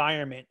the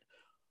environment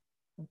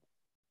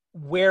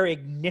where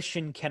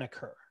ignition can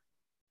occur.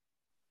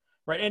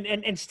 Right.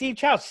 And Steve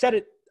Chow said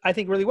it, I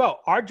think, really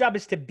well. Our job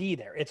is to be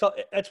there.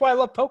 That's why I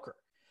love poker.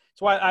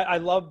 That's why I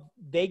love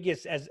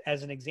Vegas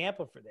as an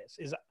example for this.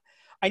 Is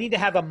I need to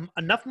have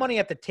enough money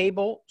at the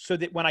table so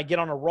that when I get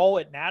on a roll,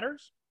 it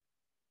matters,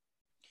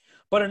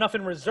 but enough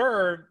in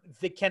reserve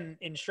that can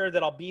ensure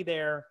that I'll be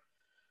there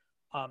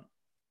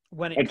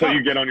when it until comes.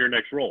 you get on your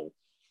next roll.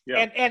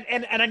 Yeah.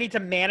 And I need to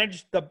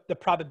manage the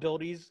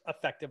probabilities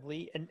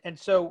effectively. And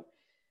so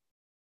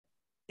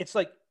it's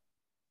like,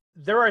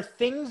 there are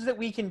things that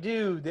we can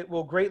do that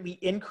will greatly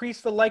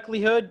increase the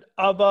likelihood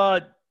of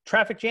a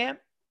traffic jam.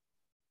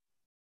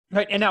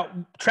 Right. And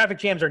now traffic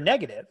jams are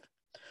negative,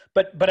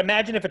 but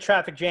imagine if a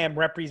traffic jam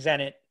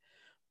represented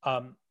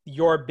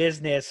your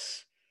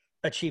business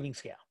achieving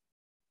scale.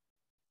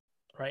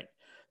 Right.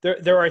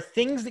 There are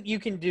things that you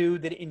can do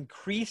that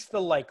increase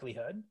the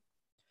likelihood.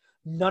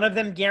 None of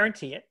them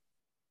guarantee it.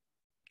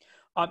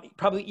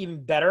 Probably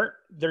even better,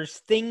 there's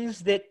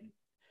things that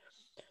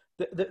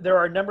there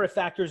are a number of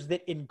factors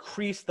that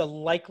increase the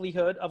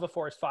likelihood of a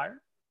forest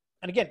fire.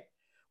 And again,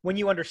 when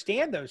you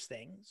understand those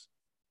things,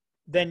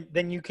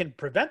 then you can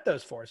prevent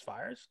those forest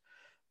fires.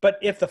 But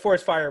if the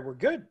forest fire were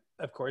good,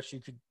 of course, you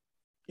could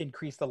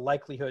increase the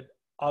likelihood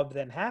of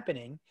them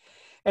happening.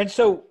 And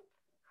so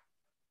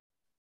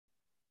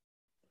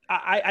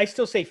I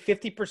still say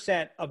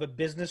 50% of a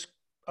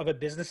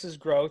business's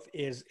growth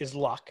is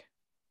luck.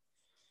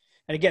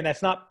 And again,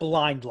 that's not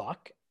blind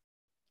luck.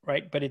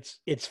 Right, but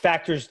it's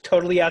factors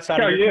totally outside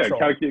of your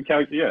control.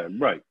 Yeah,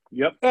 right.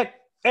 Yep.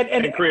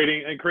 And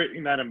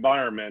creating that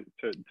environment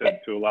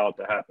to allow it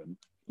to happen.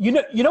 You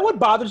know what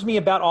bothers me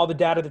about all the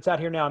data that's out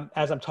here now,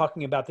 as I'm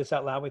talking about this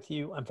out loud with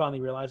you, I'm finally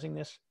realizing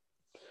this.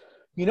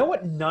 You know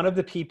what none of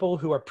the people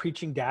who are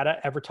preaching data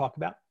ever talk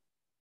about?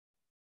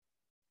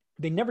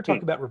 They never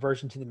talk about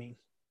reversion to the mean.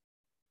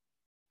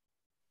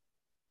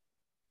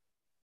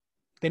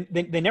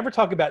 They never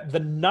talk about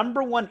the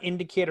number one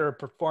indicator of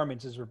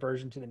performance is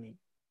reversion to the mean.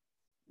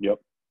 Yep.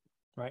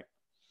 Right.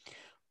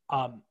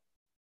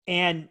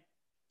 And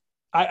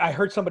I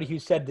heard somebody who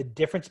said the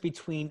difference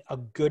between a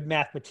good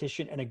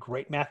mathematician and a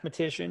great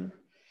mathematician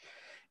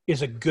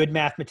is a good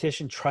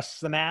mathematician trusts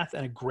the math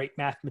and a great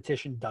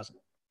mathematician doesn't.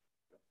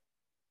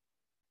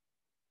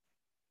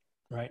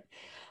 Right.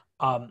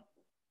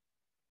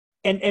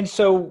 And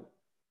so,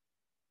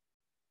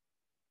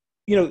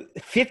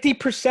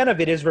 50% of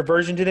it is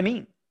reversion to the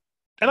mean.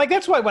 And like,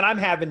 that's why when I'm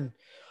having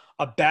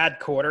a bad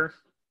quarter,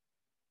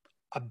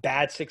 a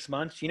bad 6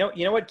 months, you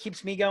know what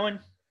keeps me going?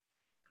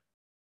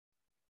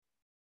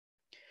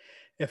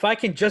 If I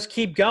can just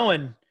keep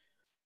going,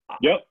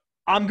 yep,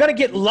 I'm going to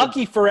get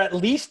lucky for at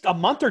least a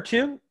month or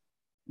two.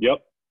 Yep.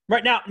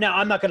 Right now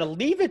I'm not going to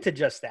leave it to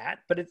just that,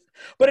 but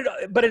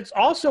it's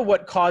also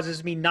what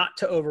causes me not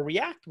to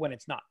overreact when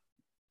it's not.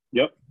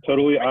 Yep,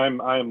 totally.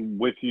 I'm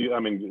with you. I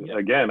mean,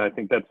 again, I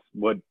think that's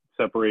what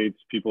separates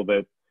people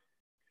that,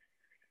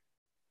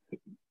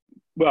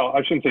 well,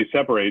 I shouldn't say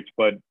separates,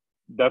 but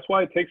that's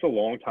why it takes a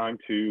long time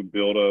to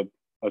build a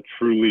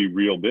truly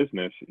real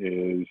business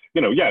is,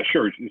 yeah,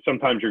 sure.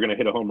 Sometimes you're going to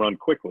hit a home run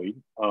quickly.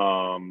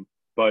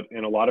 But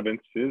in a lot of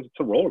instances, it's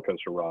a roller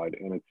coaster ride,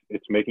 and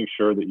it's making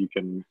sure that you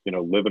can,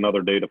 live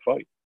another day to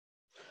fight.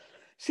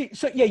 See,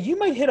 so yeah, you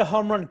might hit a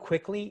home run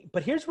quickly,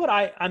 but here's what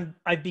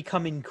I've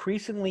become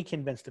increasingly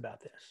convinced about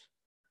this.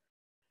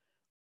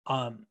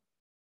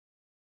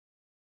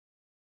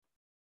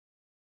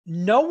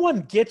 No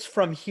one gets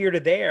from here to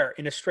there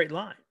in a straight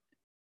line.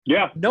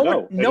 Yeah. No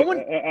one.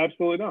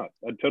 Absolutely not.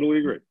 I totally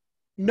agree.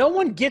 No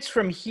one gets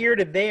from here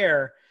to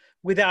there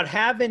without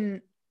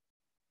having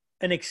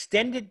an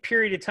extended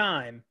period of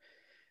time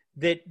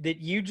that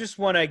you just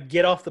want to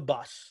get off the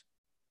bus.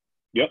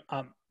 Yep.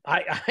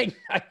 I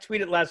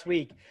tweeted last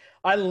week.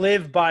 I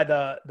live by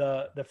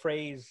the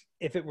phrase,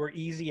 if it were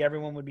easy,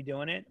 everyone would be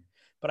doing it.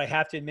 But I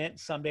have to admit,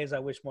 some days I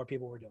wish more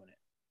people were doing it.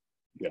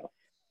 Yeah.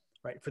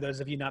 Right. For those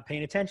of you not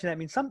paying attention, that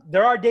means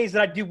there are days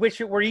that I do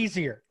wish it were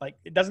easier. Like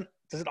does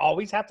it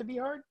always have to be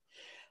hard?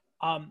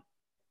 And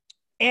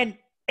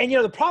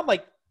the problem,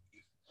 like,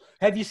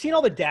 have you seen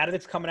all the data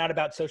that's coming out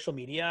about social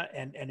media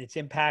and its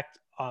impact?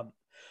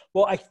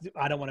 Well,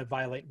 I don't want to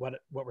violate what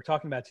we're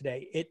talking about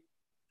today.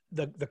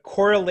 The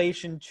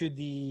correlation to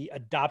the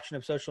adoption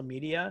of social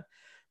media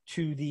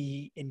to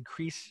the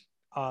increased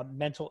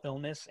mental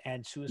illness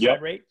and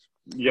suicide rates.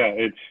 Yeah,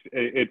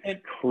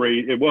 it's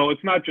crazy. Well,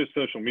 it's not just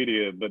social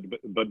media,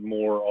 but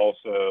more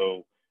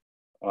also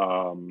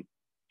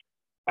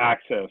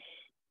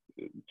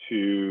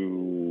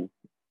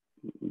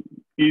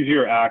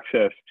easier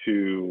access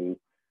to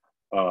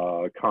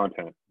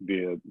content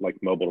via like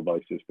mobile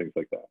devices, things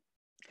like that.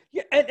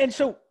 Yeah, and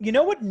so you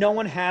know what no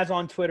one has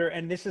on Twitter,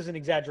 and this is an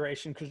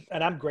exaggeration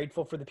and I'm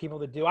grateful for the people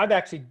that do. I've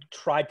actually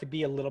tried to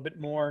be a little bit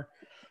more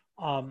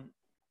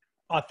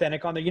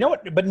authentic on there. You know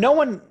what? But no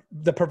one,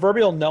 the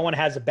proverbial, no one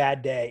has a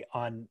bad day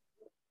on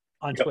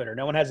Yep. Twitter.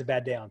 No one has a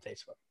bad day on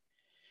Facebook.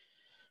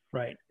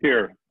 Right.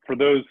 Here, for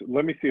those,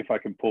 let me see if I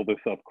can pull this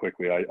up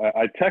quickly.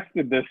 I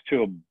texted this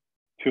to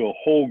a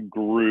whole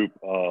group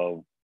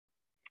of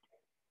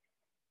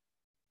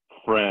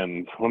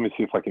friends. Let me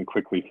see if I can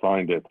quickly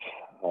find it.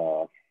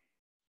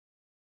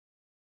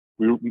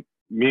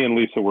 Me and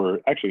Lisa were,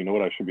 actually, you know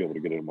what? I should be able to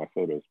get it in my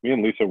photos. Me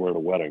and Lisa were at a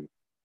wedding,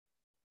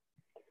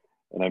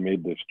 and I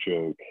made this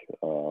joke.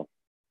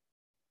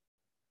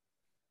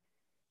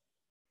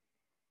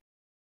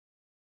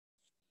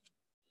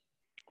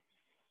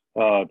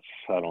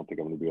 I don't think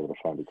I'm going to be able to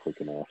find it quick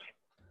enough.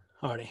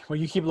 Alrighty. Well,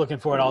 you keep looking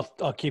for it.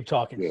 I'll keep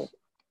talking. Yeah.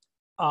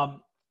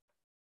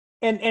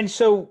 And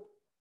so,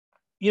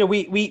 you know,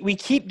 we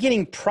keep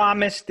getting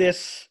promised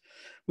this.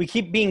 We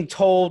keep being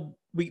told.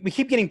 We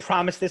keep getting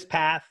promised this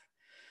path.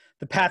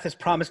 The path is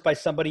promised by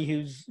somebody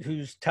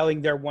who's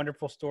telling their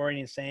wonderful story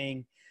and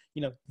saying,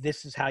 you know,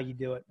 this is how you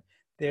do it.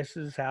 This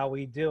is how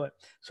we do it.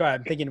 Sorry,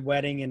 I'm thinking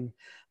wedding and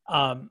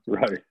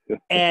right.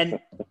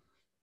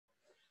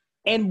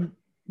 and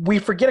we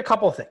forget a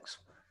couple of things,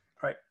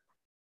 right?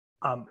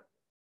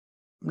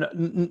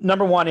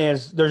 Number one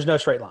is there's no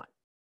straight line.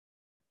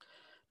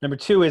 Number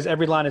two is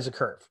every line is a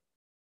curve,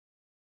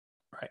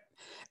 right?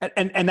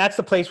 And that's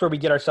the place where we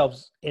get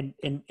ourselves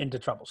into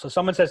trouble. So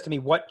someone says to me,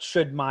 what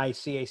should my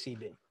CAC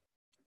be?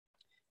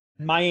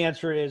 My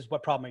answer is,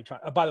 what problem are you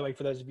trying? By the way,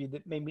 for those of you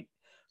that maybe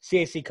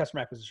CAC,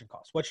 customer acquisition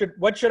costs.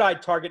 What should I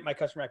target my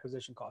customer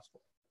acquisition cost for?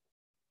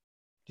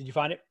 Did you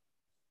find it?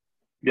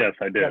 Yes,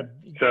 I did.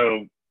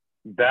 So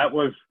that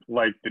was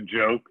like the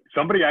joke.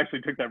 Somebody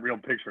actually took that real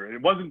picture.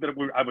 It wasn't that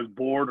I was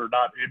bored or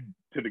not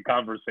into the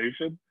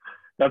conversation.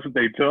 That's what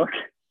they took.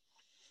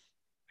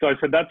 So I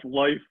said, that's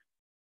life,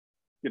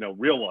 you know,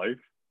 real life.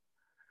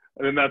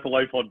 And then that's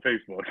life on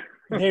Facebook.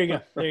 There you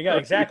go.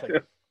 Exactly.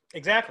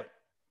 Exactly.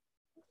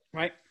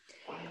 Right.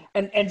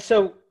 And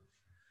so,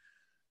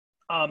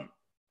 now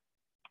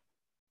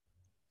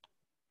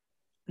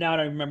I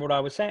don't remember what I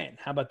was saying.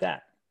 How about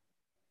that?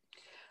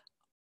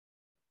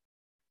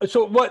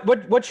 So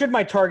what should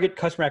my target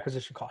customer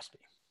acquisition cost be?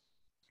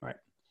 Right.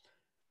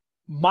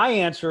 My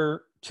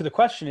answer to the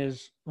question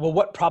is, well,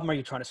 what problem are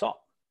you trying to solve?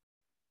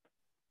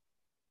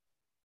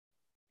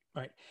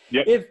 Right.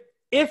 Yep.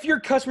 If your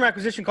customer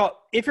acquisition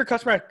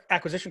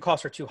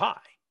costs are too high,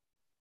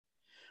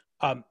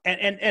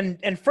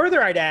 and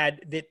further, I'd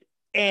add that,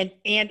 and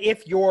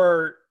if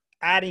you're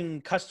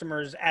adding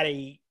customers at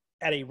a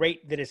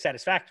rate that is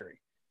satisfactory,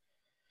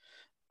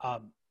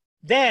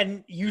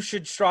 then you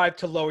should strive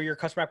to lower your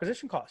customer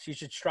acquisition costs. You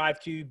should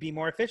strive to be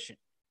more efficient,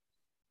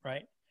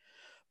 right?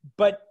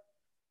 But,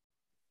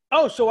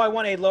 so I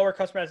want a lower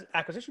customer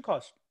acquisition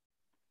cost.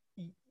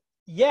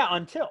 Yeah,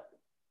 until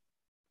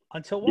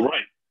what? You're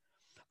right.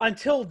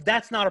 Until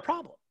that's not a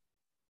problem,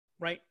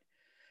 right?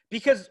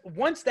 Because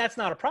once that's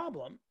not a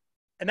problem,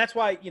 and that's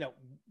why, you know,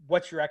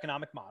 what's your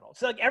economic model?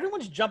 So like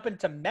everyone's jumping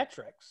to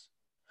metrics.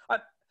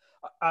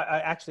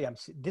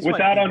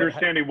 Without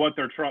understanding what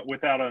they're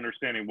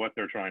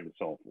trying to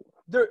solve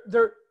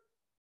for.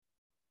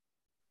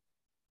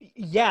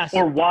 Yes.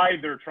 Or why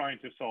they're trying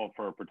to solve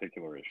for a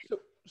particular issue.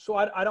 So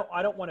I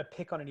don't want to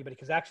pick on anybody,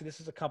 because actually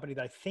this is a company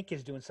that I think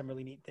is doing some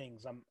really neat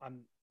things. I'm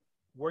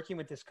working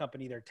with this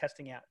company. They're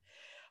testing out.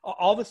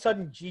 All of a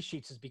sudden, G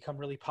Sheets has become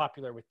really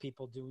popular with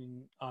people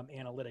doing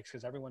analytics,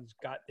 because everyone's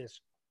got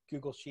this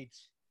Google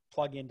Sheets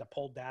plugin to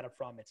pull data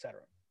from, et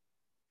cetera.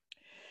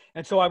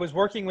 And so I was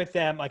working with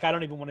them. Like, I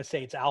don't even want to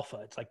say it's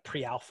alpha. It's like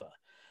pre-alpha.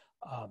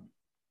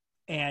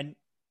 And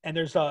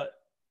there's so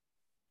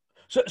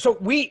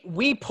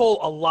we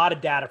pull a lot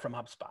of data from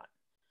HubSpot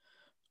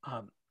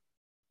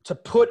to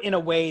put in a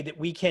way that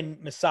we can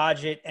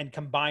massage it and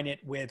combine it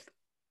with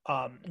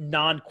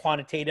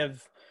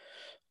non-quantitative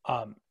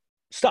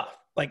stuff.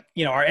 Like,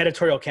 you know, our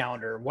editorial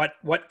calendar,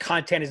 what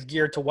content is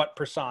geared to what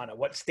persona,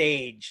 what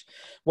stage,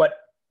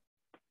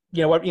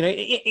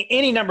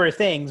 any number of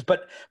things,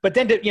 but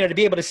then to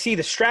be able to see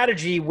the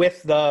strategy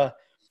with the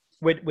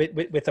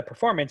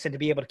performance and to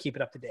be able to keep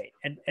it up to date.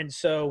 And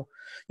so,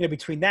 you know,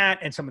 between that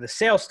and some of the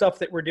sales stuff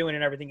that we're doing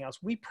and everything else,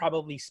 we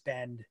probably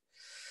spend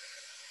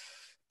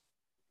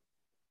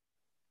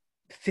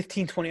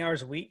 15, 20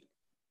 hours a week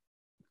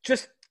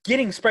just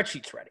getting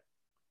spreadsheets ready.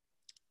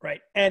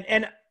 Right.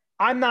 And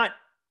I'm not,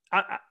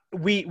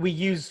 we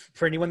use,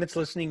 for anyone that's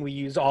listening, we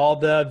use all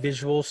the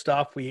visual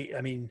stuff.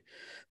 The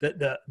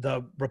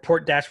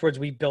report dashboards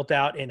we built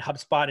out in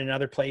HubSpot and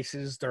other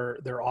places,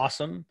 they're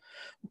awesome.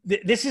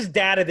 This is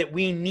data that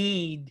we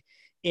need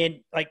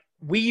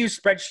we use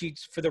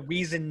spreadsheets for the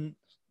reason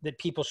that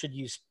people should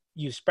use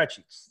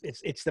spreadsheets.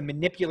 It's the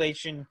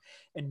manipulation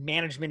and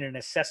management and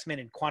assessment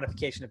and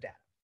quantification of data,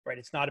 right?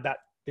 It's not about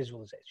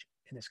visualization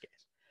in this case.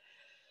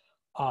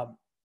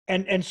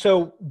 And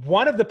so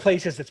one of the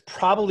places that's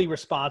probably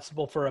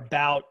responsible for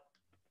about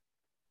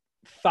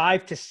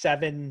 5 to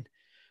 7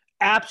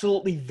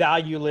 absolutely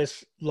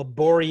valueless,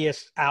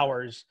 laborious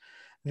hours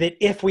that,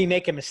 if we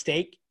make a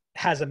mistake,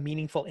 has a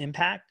meaningful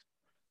impact,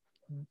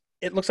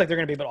 it looks like they're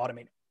going to be able to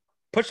automate it.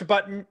 push a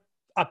button,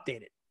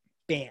 update it,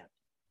 bam,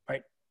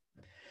 right?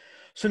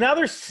 So now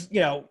there's,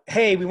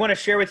 hey, we want to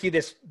share with you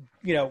this,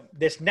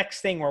 this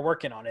next thing we're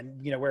working on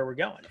and, where we're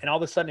going. And all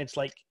of a sudden it's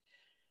like,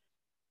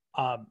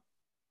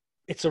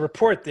 it's a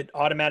report that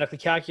automatically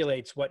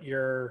calculates what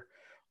your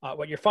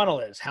funnel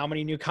is, how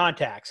many new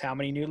contacts, how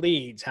many new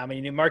leads, how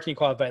many new marketing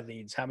qualified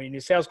leads, how many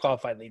new sales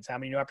qualified leads, how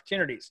many new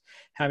opportunities,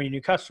 how many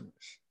new customers.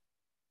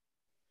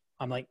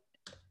 I'm like,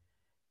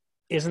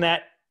 isn't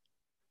that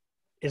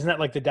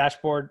like the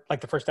dashboard, like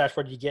the first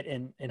dashboard you get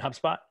in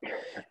HubSpot?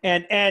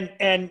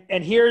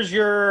 And here's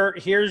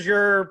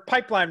your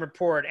pipeline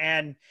report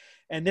and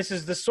this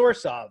is the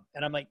source of,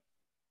 and I'm like,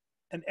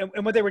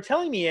 and what they were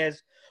telling me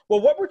is,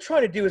 well, what we're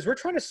trying to do is we're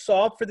trying to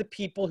solve for the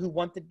people who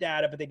want the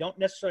data, but they don't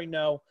necessarily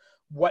know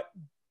what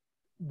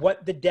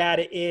the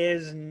data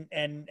is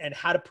and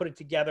how to put it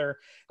together.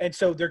 And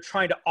so they're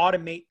trying to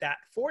automate that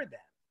for them.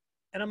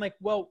 And I'm like,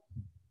 well,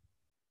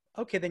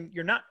 okay, then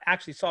you're not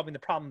actually solving the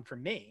problem for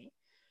me.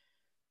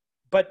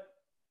 But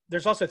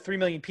there's also 3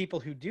 million people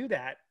who do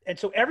that. And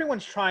so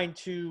everyone's trying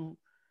to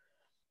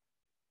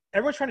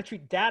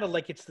treat data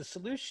like it's the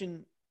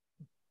solution,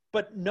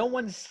 but no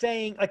one's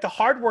saying, like, the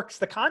hard work's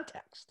the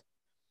context.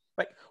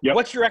 Like, yep.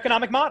 What's your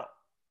economic model?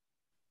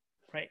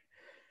 Right.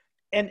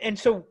 And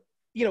so,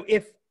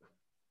 if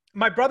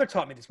my brother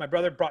taught me this, my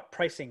brother brought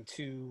pricing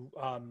to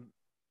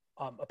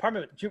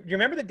apartment. Do you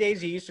remember the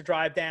days he used to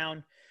drive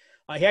down?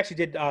 He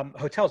actually did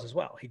hotels as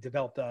well. He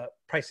developed a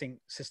pricing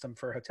system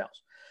for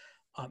hotels.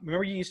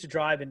 Remember you used to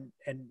drive and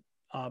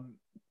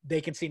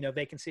vacancy, no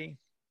vacancy?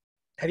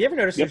 Have you ever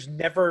noticed There's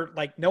never,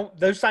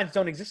 those signs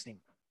don't exist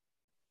anymore?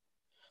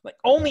 Like,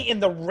 only in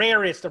the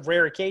rarest of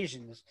rare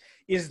occasions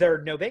is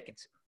there no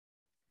vacancy.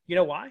 You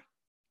know why?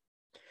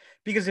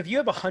 Because if you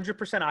have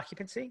 100%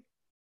 occupancy,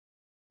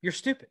 you're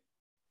stupid.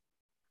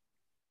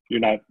 You're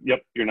not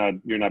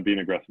being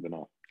aggressive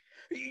enough.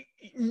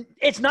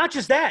 It's not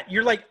just that.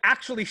 You're like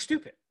actually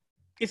stupid.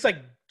 It's like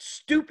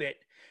stupid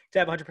to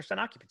have 100%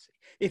 occupancy.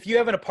 If you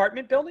have an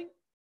apartment building,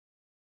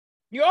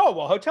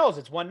 hotels,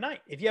 it's one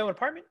night. If you have an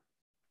apartment,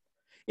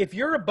 if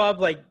you're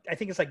above, I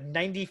think it's like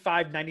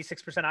 95,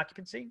 96%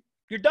 occupancy,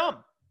 you're dumb.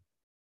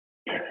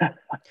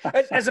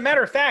 As a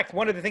matter of fact,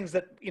 one of the things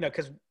that,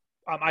 because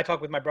I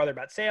talk with my brother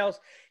about sales,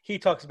 he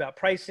talks about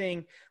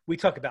pricing, we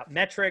talk about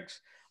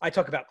metrics, I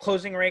talk about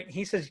closing rate.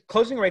 He says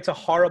closing rate's a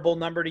horrible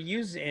number to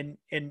use in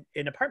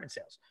apartment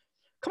sales.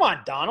 Come on,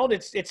 Donald,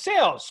 it's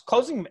sales.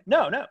 Closing,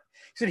 no. He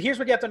said, here's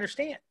what you have to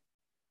understand.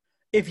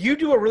 If you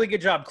do a really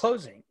good job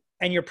closing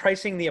and you're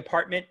pricing the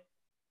apartment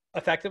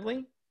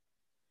effectively,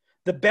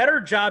 the better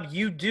job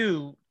you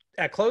do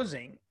at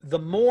closing, the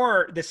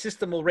more the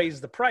system will raise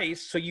the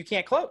price so you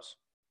can't close.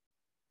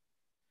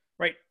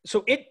 Right?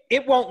 So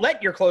it won't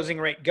let your closing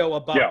rate go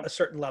above a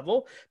certain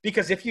level,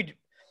 because if you do.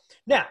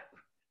 Now,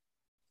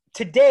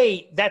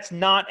 today, that's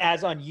not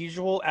as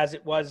unusual as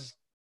it was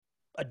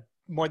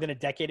more than a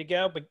decade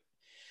ago, but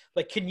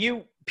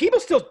people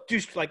still do,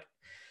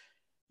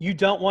 you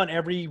don't want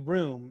every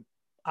room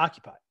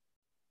occupied.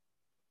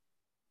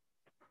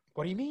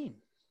 What do you mean?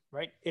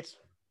 Right? It's,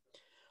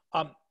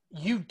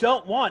 you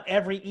don't want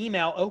every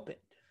email opened.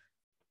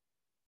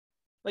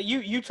 Like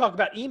you talk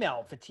about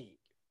email fatigue.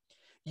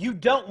 You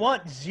don't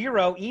want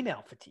zero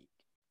email fatigue.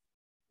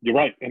 You're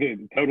right. I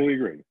totally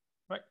agree.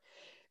 Right.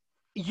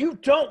 You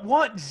don't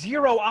want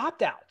zero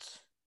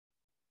opt-outs.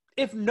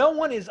 If no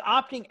one is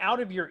opting out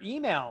of your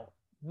email,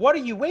 what are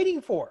you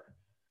waiting for?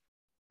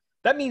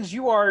 That means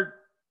you are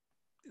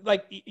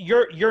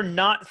you're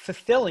not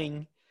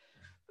fulfilling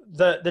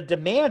the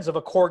demands of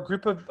a core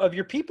group of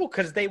your people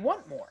because they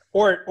want more,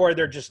 or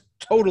they're just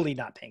totally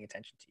not paying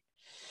attention to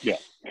you.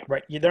 Yeah.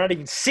 Right. They're not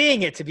even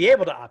seeing it to be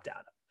able to opt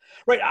out.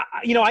 Right.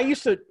 I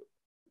used to,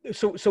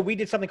 so we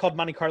did something called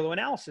Monte Carlo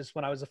analysis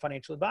when I was a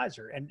financial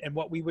advisor. And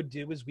what we would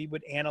do is we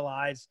would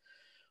analyze,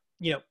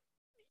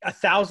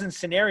 1,000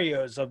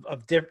 scenarios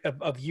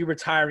of you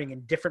retiring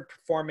and different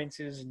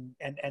performances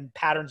and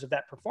patterns of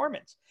that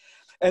performance.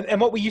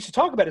 And what we used to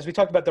talk about is we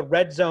talked about the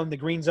red zone, the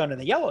green zone, and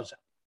the yellow zone.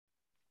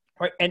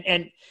 Right.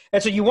 And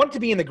so you want to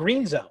be in the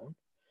green zone.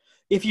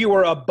 If you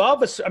were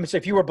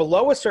if you were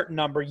below a certain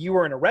number, you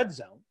were in a red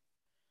zone,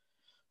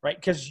 right?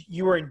 Because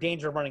you were in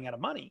danger of running out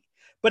of money.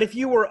 But if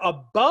you were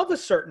above a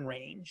certain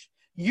range,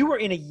 you were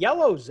in a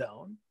yellow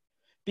zone,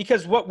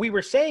 because what we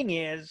were saying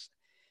is,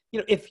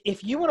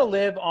 if you want to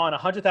live on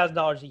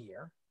 $100,000 a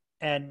year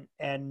and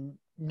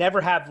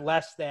never have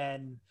less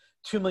than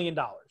 $2 million,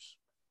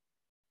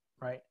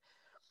 right?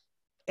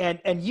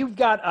 And you've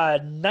got a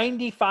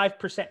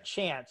 95%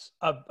 chance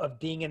of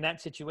being in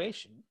that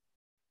situation,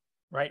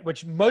 right?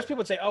 Which most people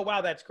would say, oh,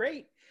 wow, that's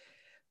great.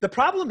 The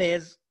problem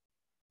is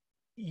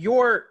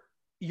you're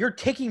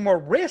taking more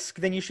risk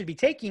than you should be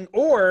taking,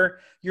 or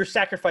you're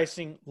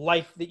sacrificing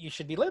life that you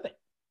should be living,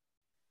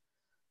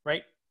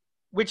 right?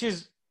 Which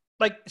is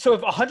so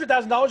if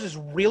 $100,000 is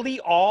really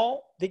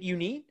all that you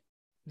need,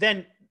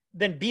 then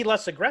be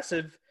less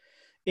aggressive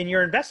in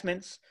your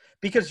investments,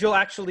 because you'll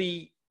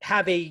actually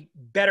have a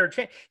better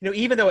chance.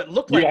 Even though it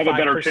looked You like have a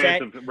better 5%,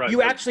 chance of, right,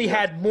 you actually yeah.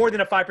 had more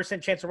than a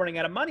 5% chance of running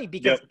out of money,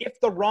 because Yep. if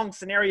the wrong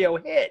scenario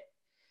hit,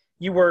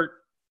 you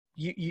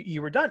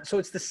were done. So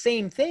it's the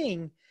same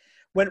thing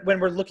when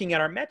we're looking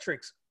at our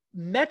metrics.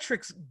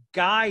 Metrics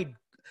guide.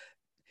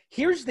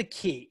 Here's the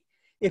key.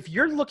 If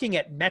you're looking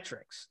at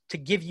metrics to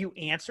give you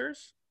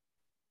answers,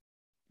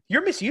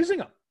 you're misusing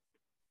them.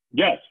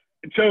 Yes.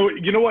 So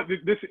you know what,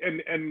 this,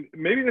 and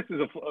maybe this is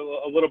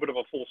a little bit of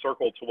a full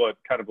circle to what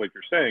kind of like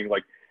you're saying.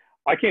 Like,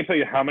 I can't tell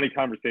you how many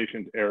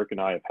conversations Eric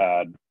and I have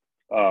had.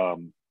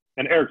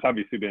 And Eric's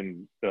obviously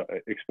been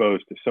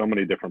exposed to so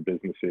many different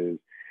businesses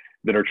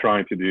that are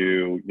trying to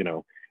do,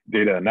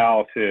 data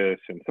analysis,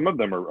 and some of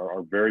them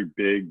are very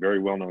big, very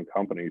well-known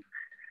companies.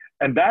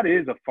 And that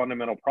is a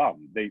fundamental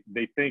problem.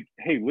 They think,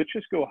 hey, let's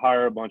just go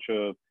hire a bunch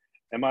of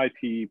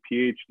MIT,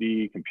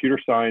 PhD, computer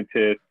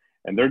scientists,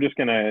 and they're just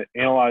going to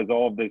analyze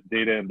all of this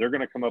data, and they're going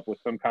to come up with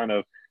some kind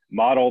of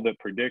model that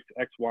predicts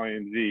X, Y,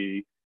 and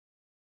Z.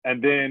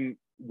 And then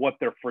what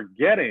they're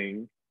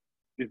forgetting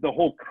is the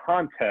whole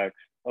context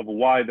of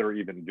why they're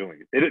even doing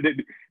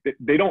it.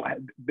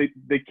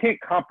 They can't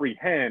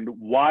comprehend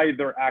why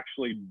they're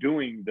actually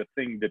doing the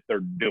thing that they're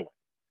doing.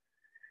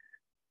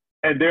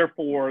 And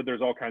therefore,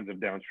 there's all kinds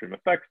of downstream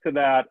effects to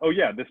that. Oh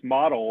yeah, this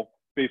model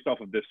based off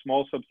of this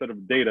small subset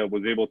of data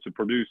was able to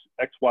produce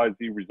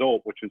XYZ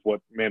result, which is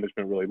what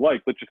management really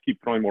liked. Let's just keep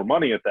throwing more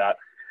money at that.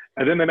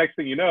 And then the next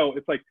thing you know,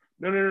 it's like,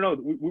 no.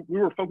 We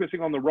were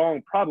focusing on the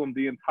wrong problem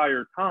the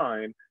entire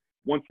time,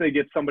 once they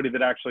get somebody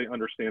that actually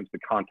understands the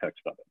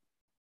context of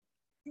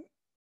it.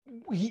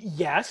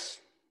 Yes.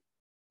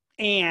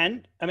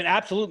 And I mean,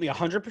 absolutely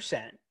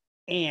 100%.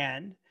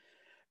 And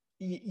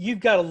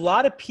you've got a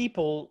lot of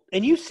people,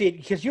 and you see it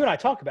because you and I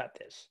talk about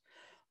this.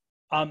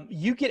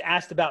 You get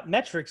asked about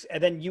metrics,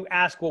 and then you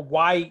ask, well,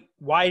 why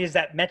is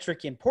that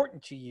metric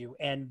important to you?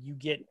 And you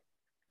get,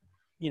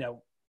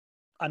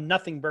 a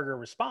nothing burger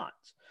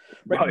response,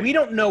 right? We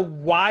don't know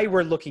why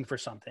we're looking for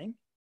something.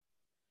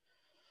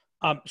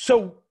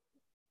 So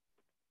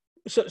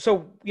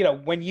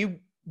when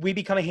we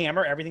become a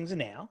hammer, everything's a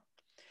nail.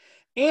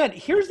 And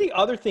here's the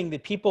other thing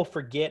that people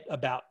forget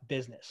about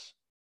business.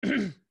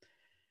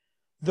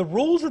 The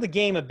rules of the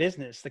game of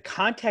business, the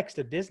context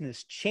of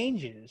business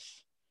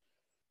changes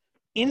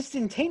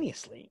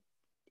instantaneously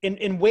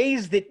in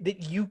ways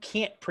that you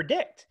can't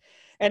predict.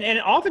 And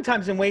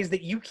oftentimes in ways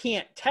that you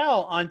can't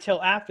tell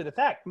until after the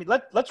fact. I mean,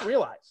 let's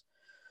realize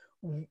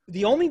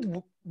we're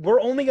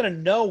only going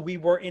to know we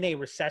were in a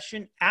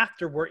recession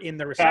after we're in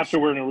the recession. After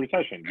we're in a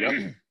recession.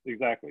 Yep,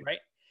 exactly. Right.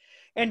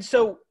 And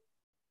so,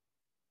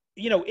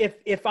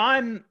 if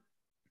I'm,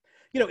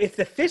 if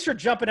the fish are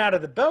jumping out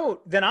of the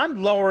boat, then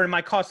I'm lowering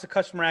my cost of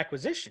customer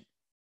acquisition.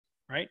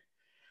 Right.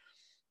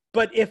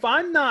 But if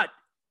I'm not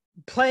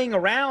playing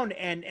around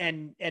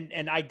and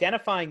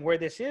identifying where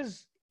this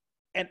is,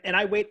 and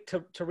I wait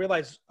to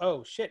realize,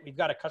 oh shit, we've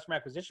got a customer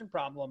acquisition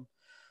problem.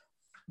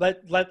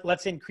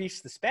 Let's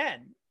increase the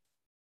spend.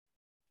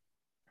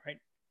 Right.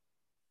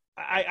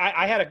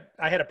 I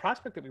had a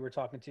prospect that we were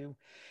talking to.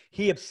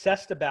 He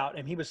obsessed about,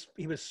 and he was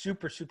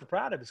super, super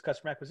proud of his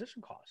customer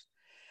acquisition cost.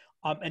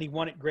 And he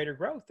wanted greater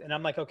growth. And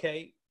I'm like,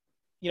 okay,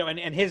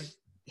 and his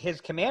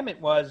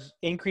commandment was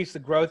increase the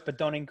growth, but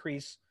don't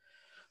increase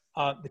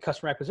the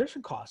customer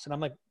acquisition costs. And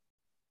I'm like,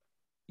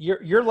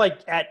 you're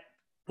like at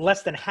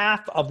less than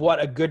half of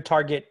what a good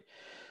target,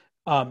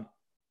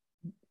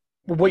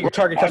 what your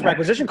target customer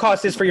acquisition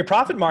cost is for your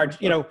profit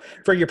margin,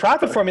 for your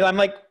profit formula. I'm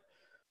like,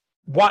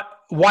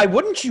 why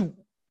wouldn't you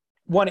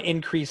want to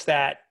increase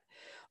that?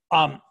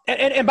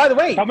 And by the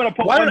way, if I'm going to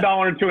put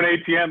 $1 into an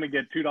ATM and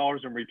get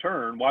 $2 in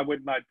return, why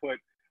wouldn't I put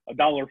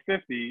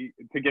 $1.50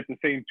 to get the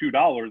same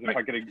 $2 if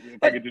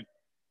I could just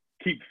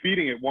keep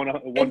feeding it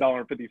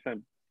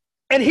 $1.50?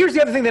 And here's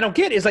the other thing they don't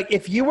get is, like,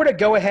 if you were to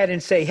go ahead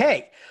and say,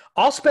 hey,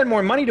 I'll spend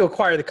more money to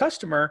acquire the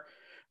customer,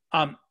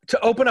 to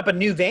open up a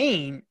new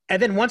vein,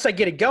 and then once I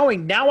get it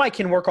going, now I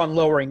can work on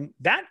lowering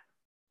that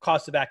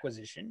cost of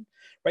acquisition,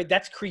 right?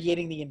 That's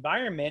creating the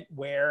environment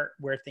where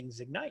things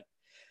ignite.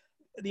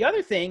 The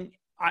other thing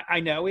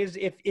I know is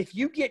if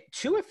you get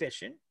too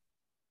efficient,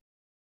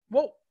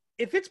 well,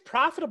 if it's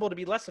profitable to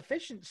be less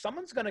efficient,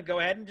 someone's going to go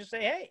ahead and just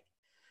say, hey,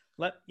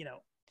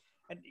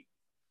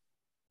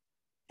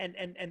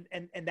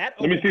 and that.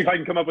 Let me see if I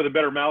can come up with a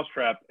better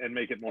mousetrap and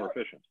make it more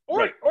efficient.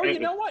 Or you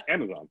know what?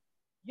 Amazon.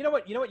 You know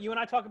what you and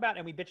I talk about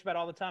and we bitch about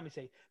all the time? We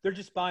say, they're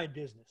just buying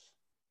business.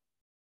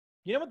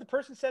 You know what the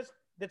person says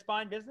that's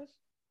buying business?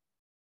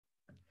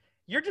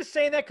 You're just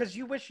saying that because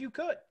you wish you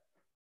could.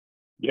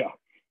 Yeah.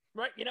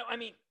 Right?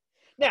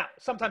 Now,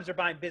 sometimes they're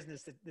buying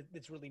business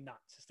that's really not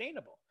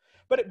sustainable.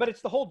 But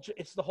it's the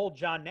whole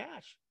John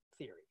Nash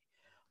theory.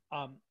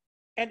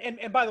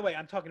 And by the way,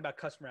 I'm talking about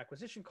customer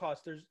acquisition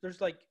costs.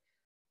 There's like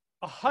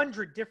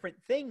 100 different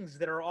things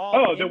that are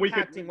all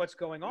impacting what's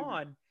going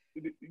on.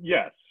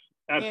 Yes,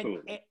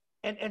 absolutely.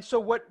 And so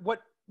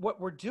what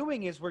we're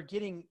doing is we're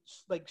getting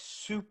like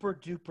super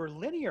duper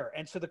linear.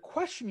 And so the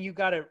question you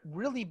got to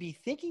really be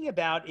thinking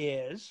about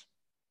is,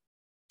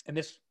 and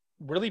this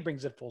really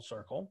brings it full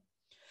circle,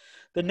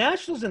 The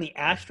Nationals and the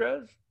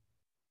Astros,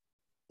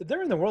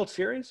 they're in the World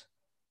Series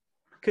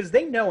because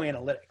they know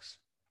analytics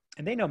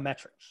and they know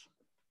metrics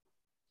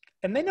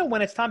and they know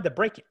when it's time to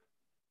break it,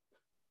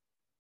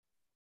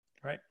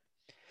 right?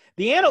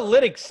 The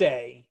analytics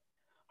say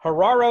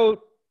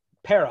Gerardo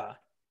Parra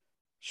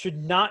should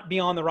not be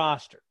on the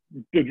roster.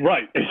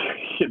 Right.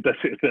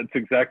 That's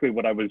exactly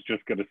what I was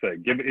just going to say.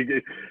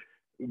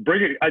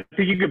 Bring it. I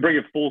think you can bring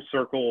it full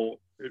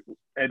circle,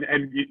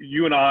 and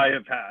you and I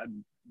have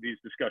had these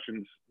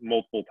discussions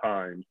multiple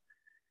times.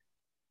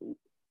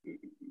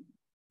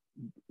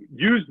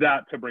 Use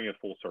that to bring it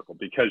full circle,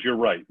 because you're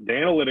right. The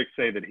analytics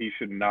say that he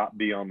should not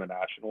be on the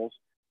Nationals,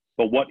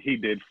 but what he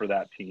did for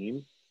that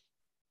team.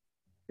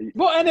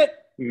 Well, and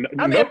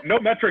no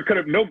metric could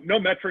have no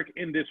metric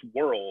in this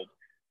world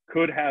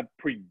could have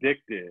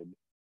predicted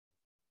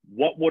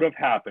what would have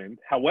happened.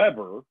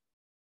 However,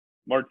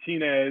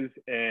 Martinez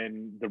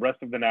and the rest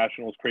of the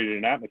Nationals created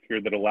an atmosphere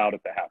that allowed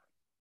it to happen.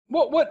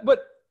 Well,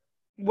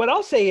 what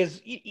I'll say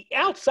is,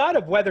 outside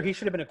of whether he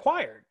should have been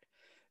acquired,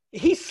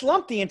 he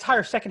slumped the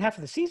entire second half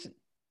of the season.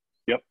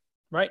 Yep.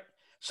 Right?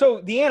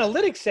 So the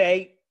analytics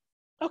say,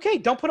 okay,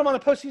 don't put him on the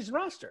postseason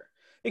roster.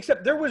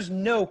 Except there was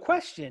no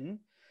question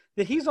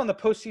that he's on the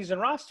postseason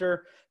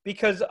roster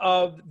because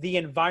of the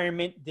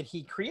environment that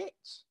he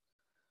creates.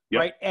 Yep.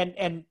 Right?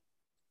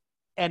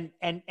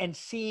 And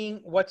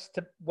seeing what's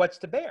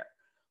to bear.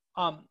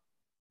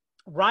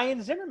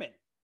 Ryan Zimmerman,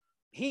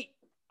 he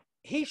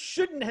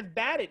shouldn't have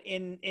batted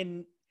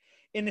in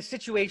the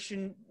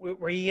situation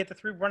where he hit the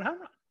 3-run home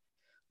run,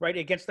 right,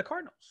 against the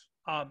Cardinals.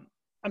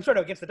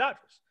 Against the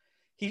Dodgers.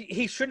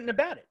 He shouldn't have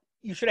batted.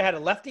 You should have had a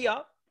lefty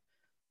up.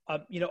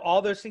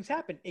 All those things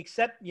happen.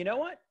 Except, you know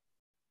what?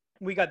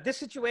 We got this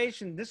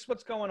situation. This is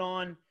what's going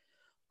on.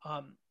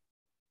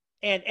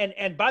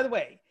 And by the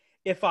way,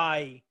 if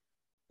I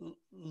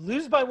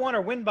lose by one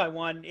or win by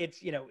one, it's,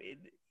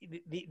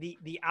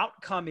 the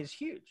outcome is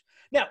huge.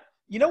 Now,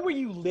 where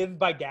you live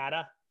by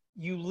data?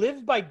 You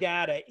live by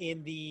data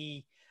in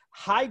the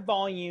high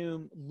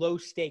volume, low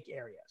stake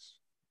areas,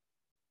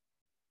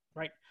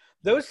 right?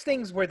 Those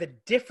things where the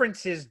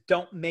differences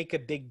don't make a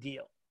big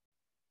deal,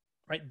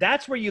 right?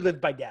 That's where you live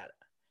by data.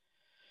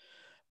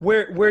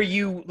 Where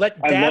you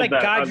let data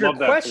guide your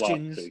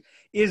questions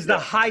is the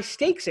high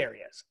stakes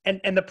areas.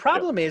 And the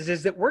problem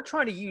is that we're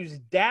trying to use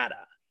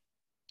data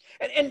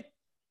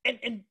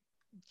and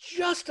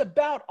just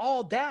about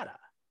all data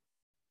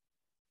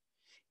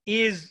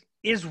is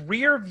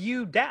rear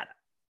view data.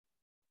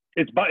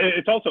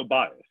 It's also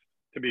biased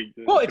to be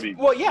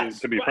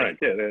frank.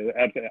 Yeah,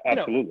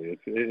 absolutely.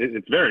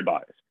 It's very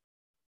biased.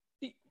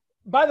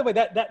 By the way,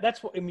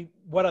 that's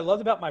what I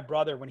loved about my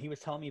brother when he was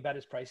telling me about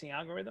his pricing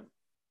algorithm.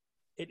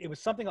 It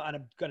was something, and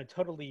I'm going to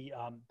totally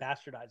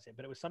bastardize it,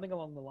 but it was something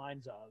along the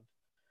lines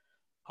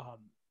of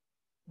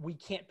we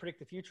can't predict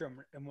the future,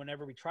 and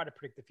whenever we try to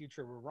predict the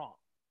future, we're wrong.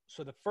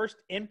 So the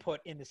first input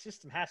in the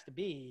system has to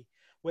be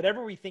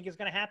whatever we think is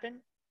going to happen.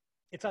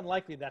 It's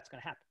unlikely that's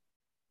going to happen,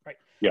 right?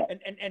 Yeah.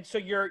 And so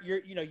you're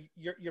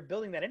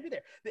building that into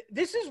there.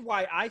 This is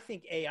why I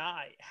think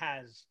AI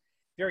has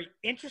very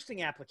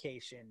interesting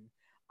application.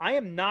 I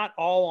am not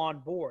all on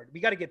board.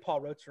 We got to get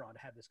Paul Roetzer on to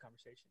have this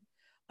conversation.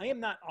 I am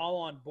not all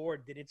on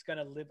board that it's going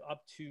to live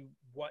up to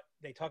what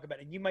they talk about.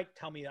 And you might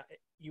tell me that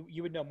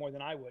you would know more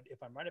than I would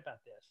if I'm right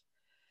about this.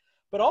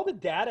 But all the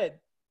data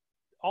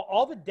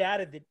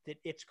that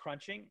it's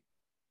crunching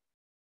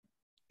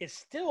is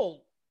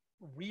still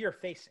rear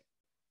facing.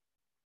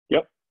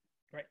 Yep.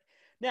 Right.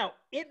 Now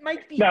it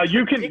might be. Now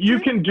you can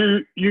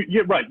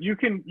right. You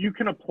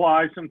can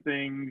apply some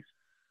things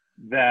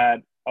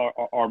that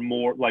are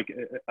more like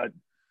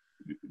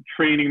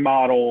training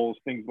models,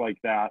 things like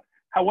that.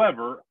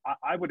 However,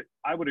 I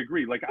would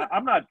agree. Like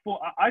I'm not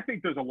full. I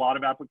think there's a lot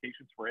of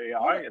applications for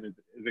AI,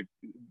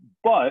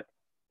 but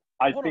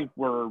I think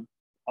we're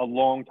a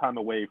long time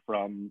away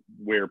from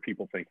where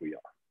people think we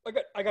are.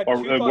 I got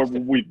two thoughts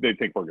they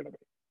think we're going to be.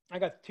 I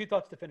got two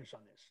thoughts to finish on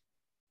this.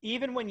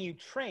 Even when you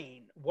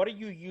train, what are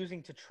you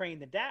using to train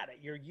the data?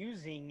 You're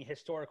using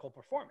historical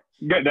performance.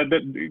 Yeah,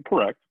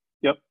 correct.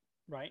 Yep.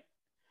 Right.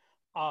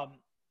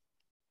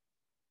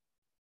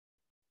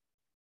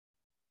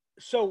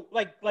 So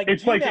like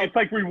it's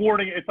like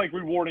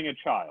rewarding a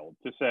child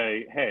to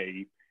say,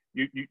 hey,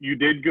 you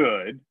did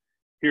good.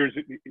 Here's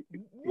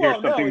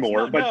something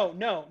more.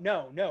 No.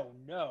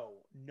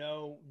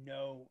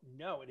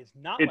 It is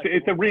not.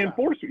 It's a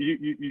reinforcement.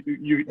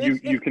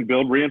 You can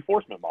build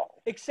reinforcement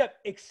models.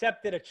 Except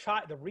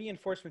that the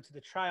reinforcement to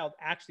the child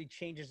actually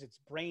changes its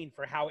brain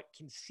for how it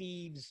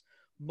conceives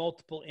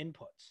multiple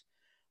inputs.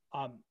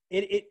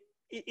 It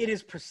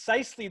is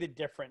precisely the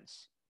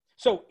difference.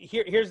 So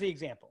here's the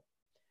example.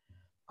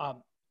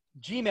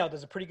 Gmail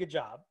does a pretty good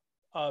job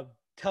of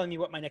telling me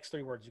what my next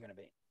 3 words are going to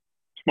be.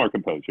 Smart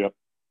Compose, yep.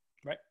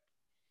 Right.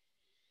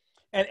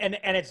 And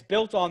it's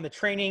built on the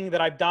training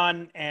that I've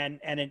done, and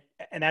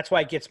that's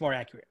why it gets more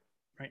accurate.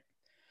 Right.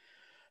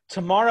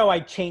 Tomorrow I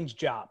change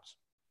jobs.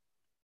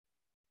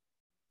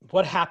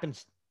 What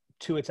happens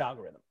to its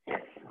algorithm?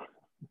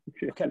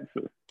 Okay.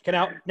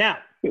 Now.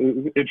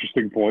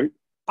 Interesting point.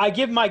 I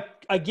give my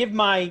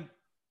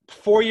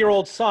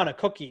 4-year-old son a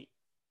cookie.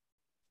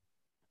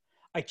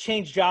 I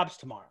change jobs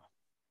tomorrow.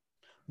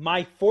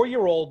 My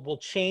 4-year-old will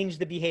change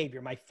the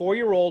behavior. My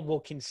 4-year-old will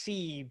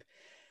conceive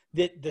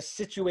that the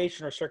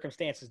situation or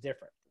circumstance is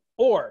different.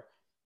 Or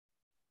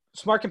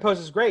Smart Compose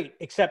is great,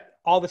 except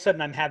all of a sudden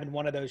I'm having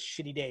one of those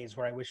shitty days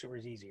where I wish it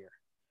was easier.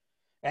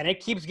 And it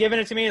keeps giving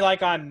it to me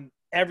like on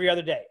every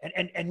other day.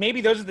 And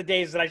maybe those are the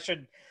days that I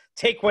should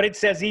take what it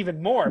says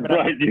even more. But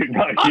right,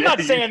 I'm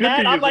not saying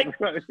that. I'm like,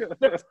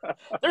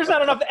 there's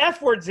not enough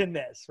F words in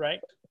this, right?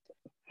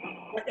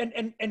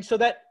 And so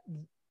that,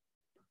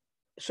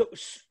 so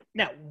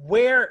now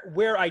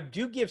where I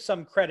do give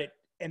some credit,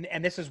 and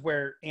this is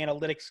where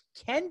analytics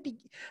can be,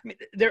 I mean,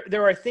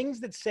 there are things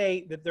that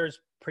say that there's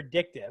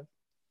predictive.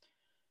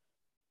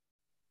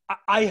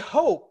 I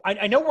hope,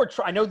 I know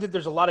I know that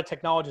there's a lot of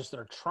technologists that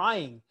are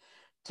trying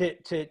to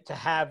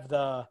have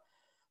the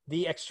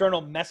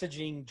external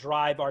messaging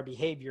drive our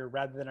behavior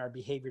rather than our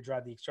behavior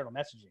drive the external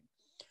messaging.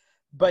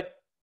 But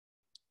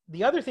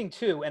the other thing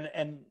too,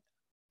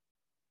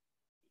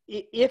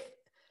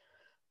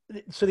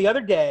 so the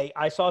other day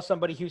I saw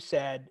somebody who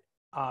said,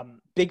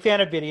 big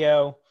fan of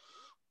video.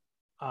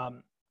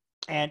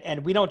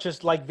 And we don't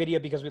just like video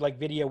because we like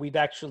video. We've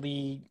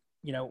actually,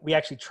 we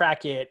actually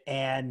track it.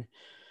 And,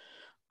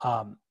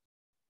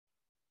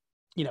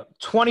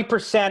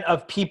 20%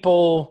 of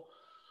people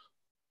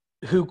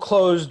who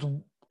closed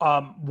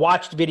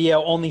watched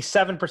video, only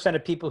 7%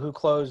 of people who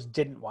closed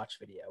didn't watch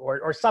video,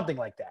 or something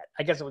like that.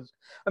 I guess it was,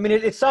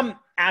 it's some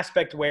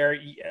aspect where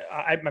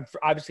I'm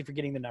obviously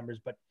forgetting the numbers,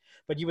 but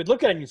you would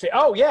look at it and you say,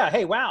 oh yeah,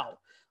 hey, wow.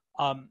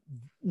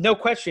 No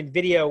question,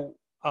 video.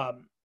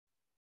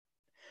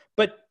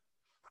 But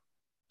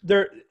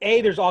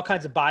there's all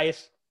kinds of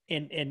bias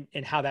in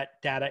how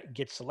that data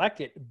gets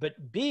selected.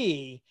 But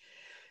B,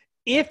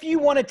 if you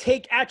want to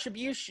take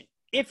attribution,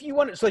 we're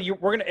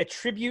going to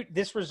attribute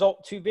this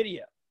result to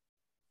video,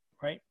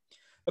 right?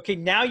 Okay,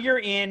 now you're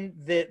in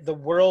the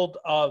world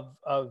of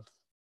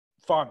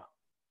pharma,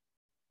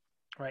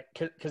 right?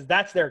 Because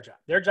that's their job.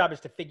 Their job is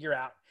to figure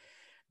out,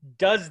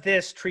 does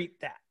this treat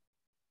that?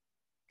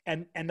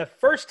 And the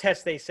first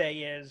test they say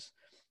is,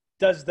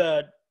 does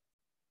the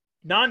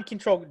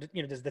non-control,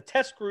 does the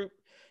test group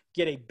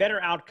get a better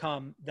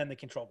outcome than the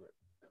control group?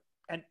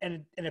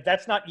 And if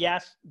that's not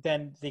yes,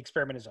 then the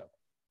experiment is over.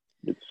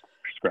 It's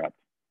scrapped.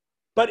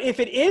 But if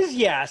it is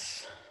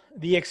yes,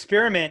 the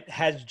experiment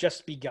has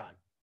just begun,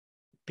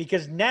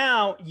 because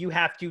now you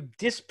have to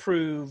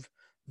disprove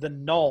the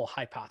null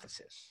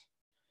hypothesis.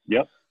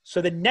 Yep.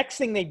 So the next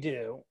thing they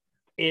do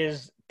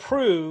is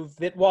prove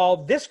that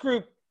while this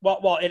group,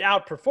 while it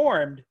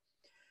outperformed,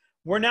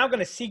 we're now going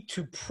to seek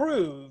to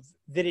prove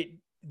that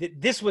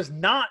this was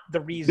not the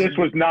reason. This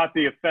was not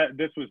the effect.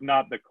 This was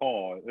not the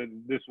cause.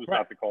 This was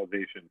not the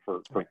causation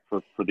for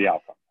the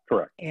outcome.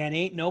 Correct. And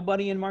ain't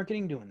nobody in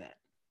marketing doing that.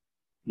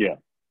 Yeah.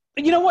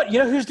 And you know what? You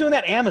know who's doing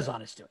that?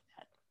 Amazon is doing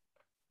that.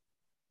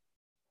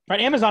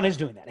 Right? Amazon is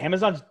doing that.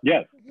 Amazon's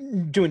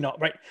doing that,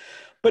 right?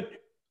 But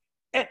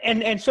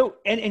so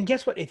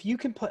guess what? If you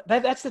can put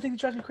that's the thing that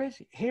drives me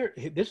crazy. Here,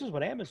 this is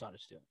what Amazon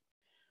is doing.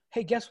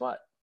 Hey, guess what?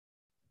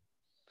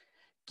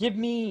 Give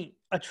me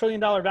 $1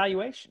 trillion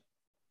valuation.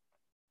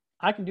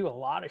 I can do a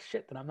lot of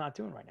shit that I'm not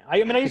doing right now. I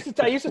used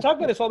to talk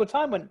about this all the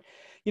time when,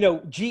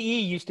 GE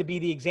used to be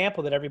the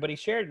example that everybody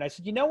shared. And I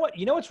said, you know what?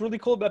 You know what's really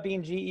cool about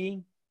being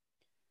GE?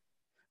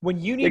 When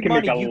you need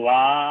money, they can make a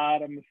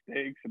lot of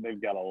mistakes, and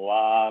they've got a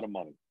lot of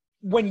money.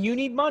 When you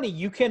need money,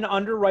 you can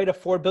underwrite a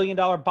 $4 billion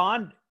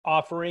bond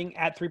offering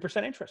at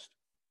 3% interest.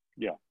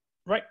 Yeah.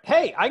 Right.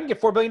 Hey, I can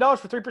get $4 billion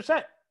for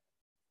 3%.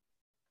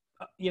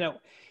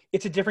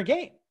 It's a different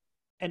game.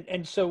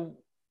 And so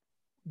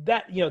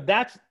that,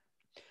 that's,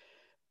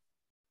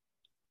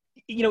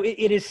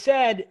 it is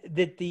said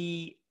that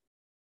the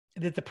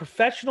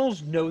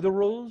professionals know the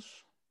rules,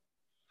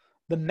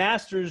 the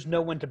masters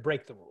know when to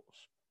break the rules.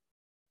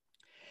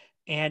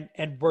 And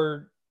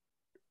we're,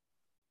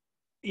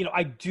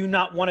 I do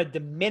not want to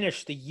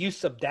diminish the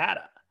use of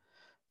data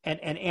and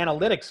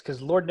analytics,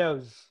 because Lord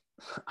knows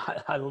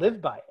I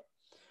live by it.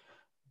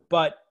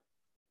 But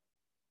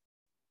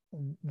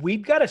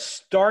we've got to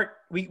start,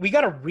 we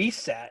got to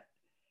reset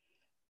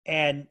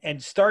and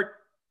start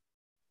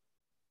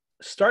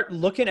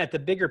looking at the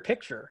bigger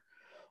picture.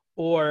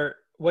 Or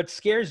what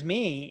scares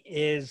me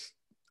is,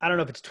 I don't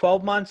know if it's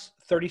 12 months,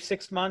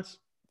 36 months,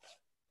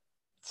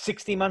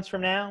 60 months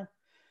from now,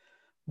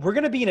 we're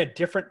going to be in a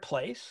different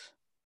place.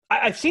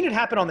 I've seen it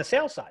happen on the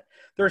sales side.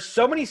 There are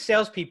so many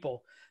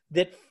salespeople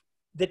that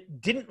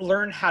didn't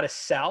learn how to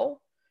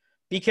sell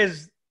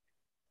because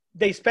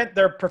they spent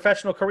their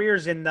professional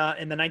careers in the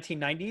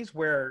 1990s,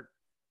 where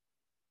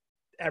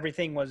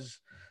everything was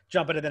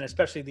jumping, and then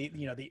especially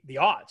the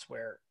odds,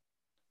 where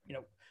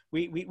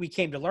we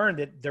came to learn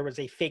that there was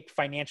a fake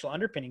financial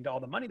underpinning to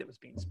all the money that was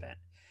being spent.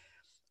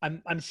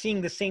 I'm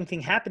seeing the same thing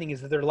happening,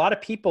 is that there are a lot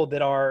of people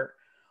that are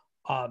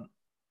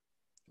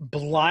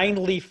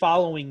blindly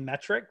following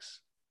metrics,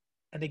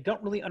 and they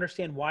don't really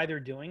understand why they're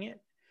doing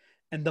it.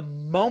 And the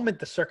moment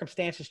the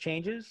circumstances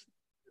changes,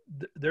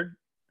 they're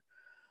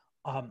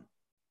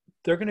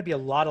there are going to be a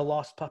lot of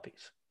lost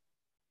puppies.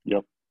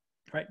 Yep.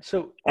 Right.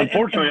 So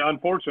unfortunately, I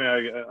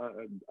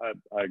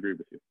agree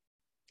with you.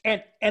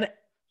 And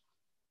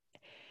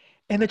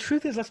the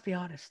truth is, let's be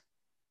honest,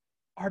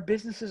 our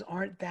businesses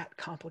aren't that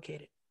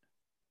complicated.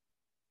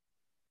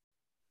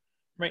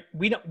 Right.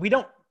 We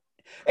don't,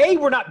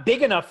 we're not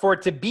big enough for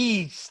it to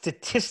be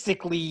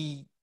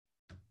statistically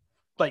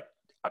like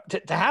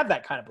to have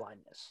that kind of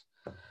blindness.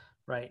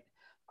 Right.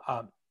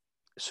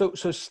 So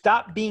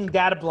stop being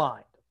data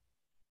blind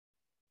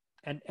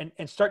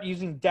and start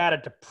using data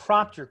to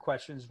prompt your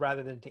questions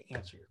rather than to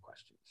answer your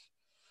questions.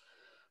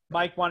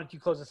 Mike, why don't you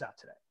close us out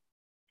today?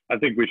 I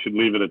think we should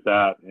leave it at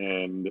that.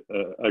 And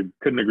I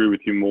couldn't agree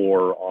with you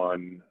more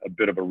on a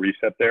bit of a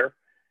reset there.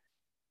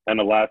 And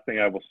the last thing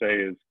I will say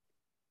is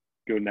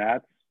go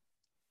Nats.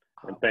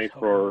 And thanks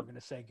for going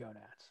to say go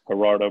Nats.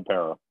 Gerardo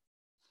Parra.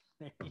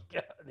 There you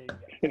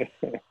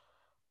go.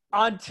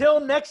 Until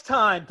next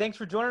time, thanks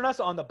for joining us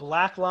on the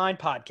Black Line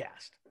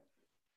Podcast.